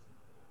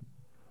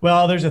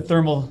 well, there's a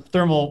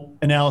thermal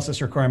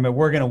analysis requirement.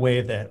 We're going to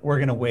waive that. We're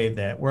going to waive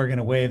that. We're going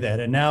to waive that.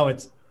 And now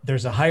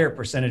there's a higher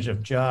percentage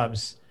of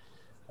jobs.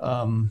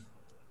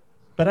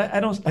 But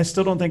I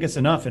still don't think it's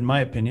enough, in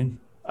my opinion.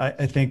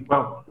 I think.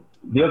 Well,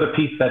 the other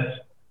piece that's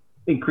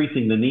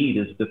increasing the need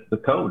is the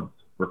code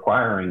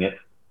requiring it,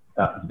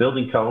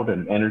 building code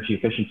and energy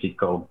efficiency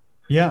code.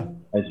 Yeah.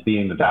 As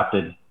being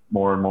adopted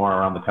more and more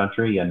around the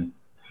country and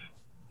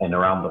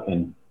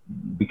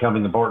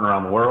becoming important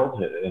around the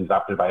world and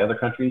adopted by other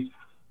countries.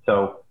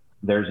 So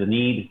there's a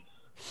need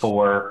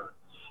for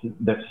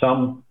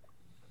some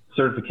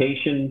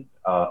certification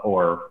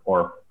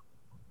or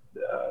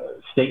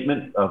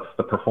statement of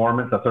the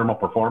thermal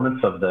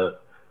performance of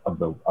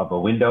a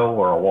window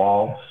or a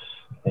wall,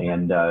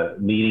 and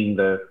meeting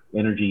the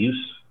energy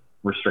use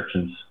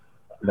restrictions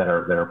that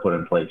are put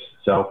in place.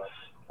 So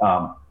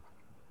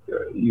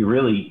you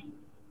really,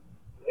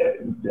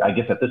 I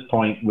guess at this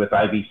point with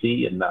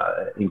IBC and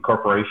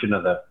incorporation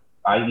of the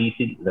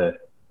IEC, the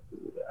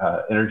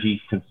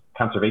Energy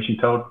Conservation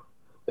Code,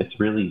 it's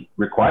really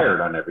required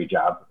on every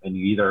job. And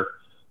you either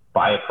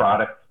buy a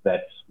product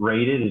that's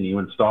rated and you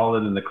install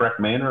it in the correct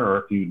manner, or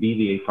if you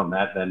deviate from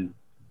that, then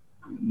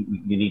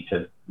you need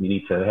to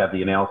have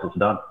the analysis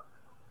done.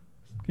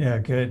 Yeah,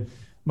 good.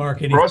 Mark,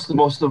 for me,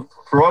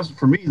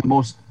 the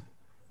most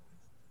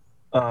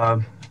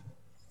the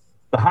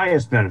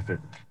highest benefit,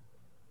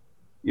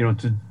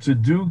 to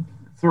do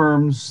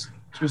therms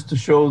just to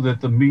show that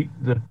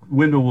the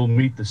window will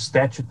meet the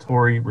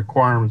statutory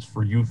requirements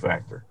for U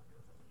factor.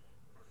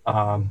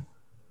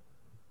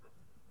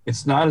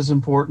 It's not as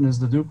important as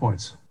the dew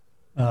points.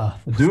 The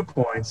dew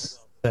points,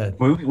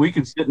 we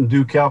can sit and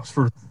do calcs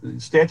for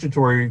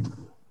statutory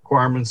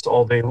requirements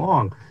all day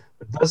long.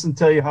 It doesn't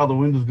tell you how the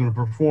window is going to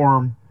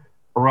perform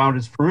around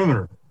its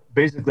perimeter.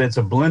 Basically, it's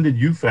a blended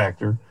U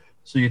factor.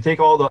 So you take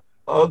all the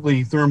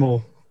ugly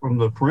thermal from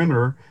the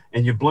perimeter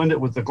and you blend it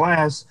with the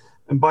glass,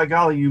 and by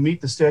golly, you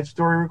meet the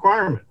statutory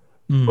requirement.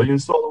 But you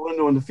install the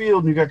window in the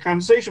field and you got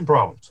condensation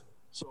problems.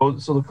 So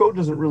the code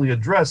doesn't really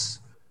address,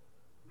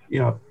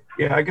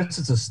 I guess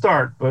it's a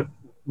start, but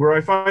where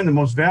I find the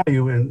most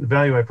value and the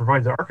value I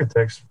provide to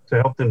architects to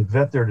help them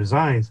vet their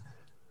designs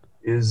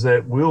is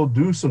that we'll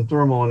do some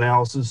thermal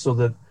analysis so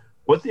that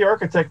what the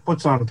architect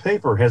puts on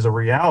paper has a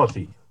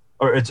reality,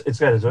 or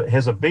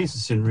has a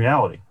basis in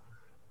reality.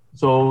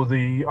 So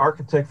the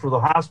architect for the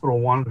hospital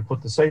wanted to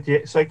put the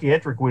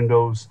psychiatric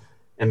windows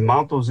and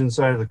mount those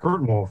inside of the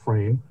curtain wall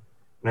frame.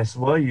 And I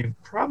said, well, you're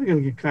probably going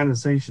to get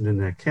condensation in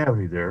that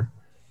cavity there.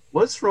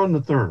 Let's run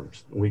the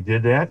therms. And we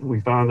did that, and we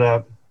found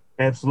out,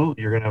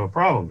 absolutely, you're going to have a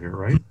problem here,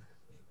 right?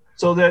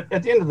 So that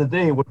at the end of the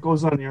day, what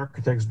goes on the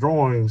architect's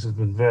drawings has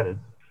been vetted.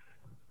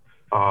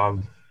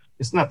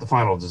 It's not the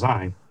final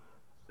design.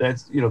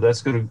 That's going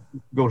to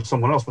go to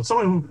someone else. But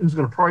someone who's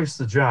going to price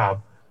the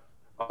job,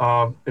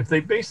 if they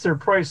base their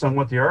price on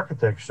what the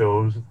architect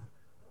shows,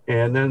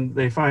 and then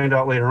they find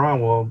out later on,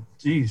 well,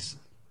 geez,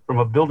 from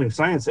a building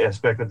science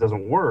aspect, that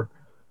doesn't work,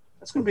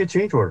 that's going to be a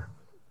change order.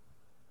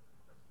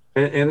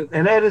 And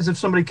that is if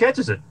somebody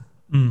catches it.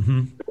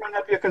 Mm-hmm. There might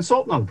not be a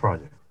consultant on the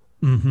project.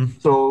 Mm-hmm.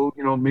 So,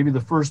 maybe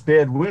the first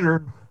bad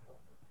winter,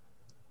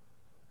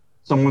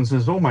 someone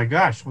says, oh my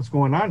gosh, what's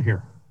going on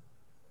here?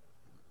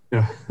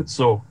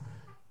 So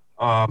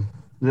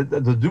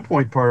the dew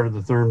point part of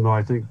the therm, though,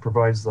 I think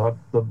provides the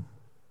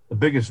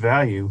biggest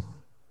value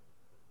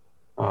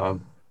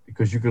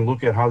because you can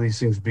look at how these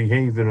things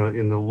behave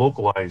in the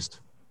localized,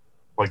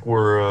 like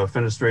where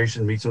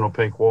fenestration meets an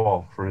opaque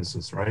wall, for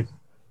instance, right?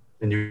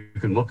 And you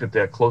can look at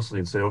that closely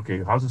and say,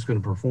 okay, how's this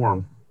going to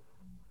perform?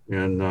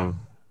 And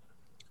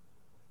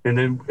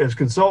then as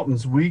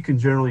consultants, we can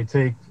generally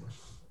take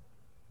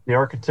the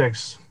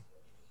architect's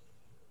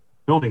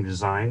building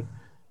design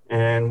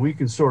and we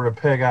can sort of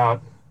peg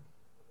out,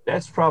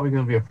 that's probably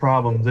going to be a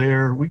problem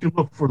there. We can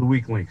look for the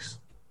weak links.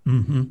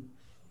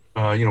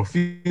 Mm-hmm.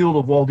 Field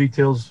of wall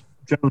details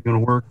generally going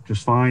to work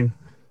just fine,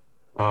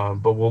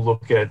 but we'll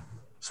look at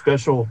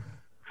special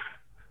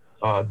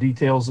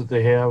details that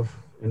they have,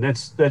 and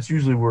that's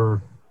usually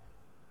where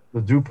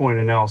the dew point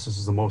analysis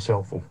is the most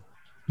helpful.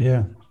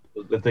 Yeah.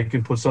 That they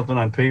can put something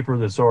on paper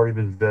that's already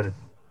been vetted.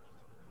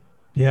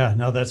 Yeah,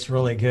 no, that's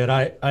really good.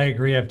 I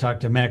agree. I've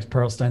talked to Max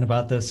Perlstein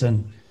about this,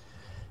 and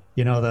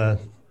you know the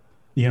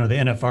the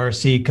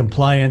NFRC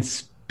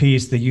compliance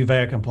piece, the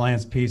UVAC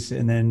compliance piece,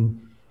 and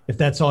then if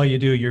that's all you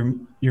do,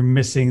 you're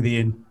missing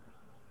the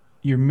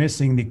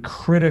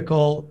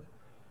critical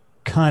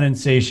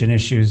condensation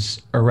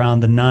issues around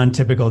the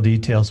non-typical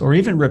details, or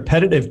even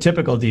repetitive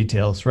typical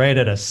details, right?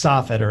 At a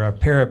soffit or a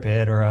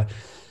parapet or a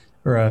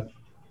Sure.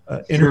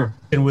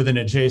 interaction with an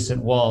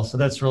adjacent wall. So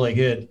that's really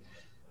good.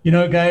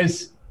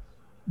 Guys,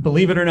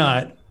 believe it or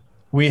not,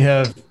 we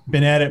have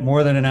been at it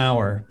more than an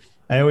hour.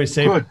 I always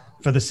say, Good.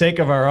 for the sake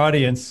of our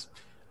audience,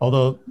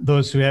 although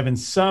those who have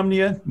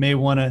insomnia may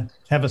want to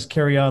have us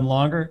carry on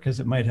longer because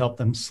it might help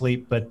them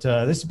sleep, but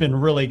this has been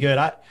really good.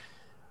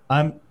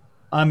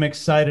 I'm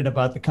excited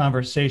about the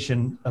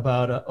conversation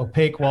about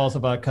opaque walls,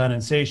 about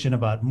condensation,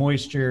 about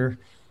moisture,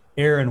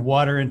 air and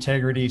water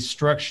integrity,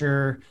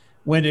 structure,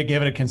 when to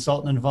give it a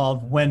consultant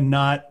involved, when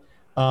not.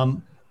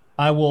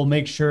 I will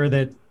make sure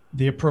that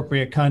the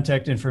appropriate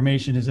contact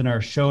information is in our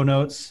show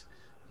notes.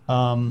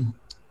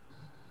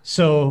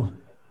 So,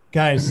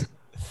 guys,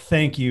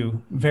 thank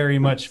you very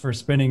much for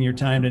spending your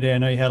time today. I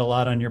know you had a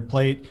lot on your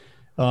plate.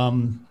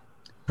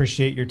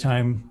 Appreciate your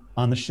time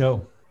on the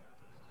show.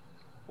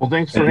 Well,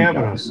 thanks for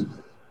having us.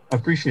 I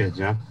appreciate it,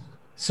 John.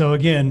 So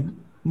again,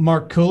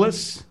 Mark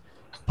Koulis,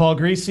 Paul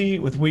Greasy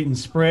with Wheaton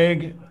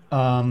Sprague.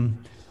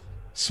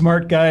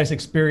 Smart guys,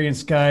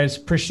 experienced guys.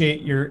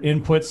 Appreciate your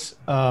inputs.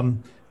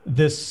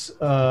 This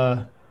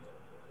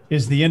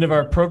is the end of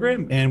our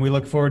program, and we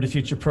look forward to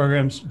future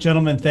programs.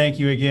 Gentlemen, thank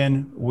you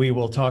again. We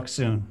will talk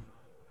soon.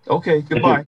 Okay, goodbye.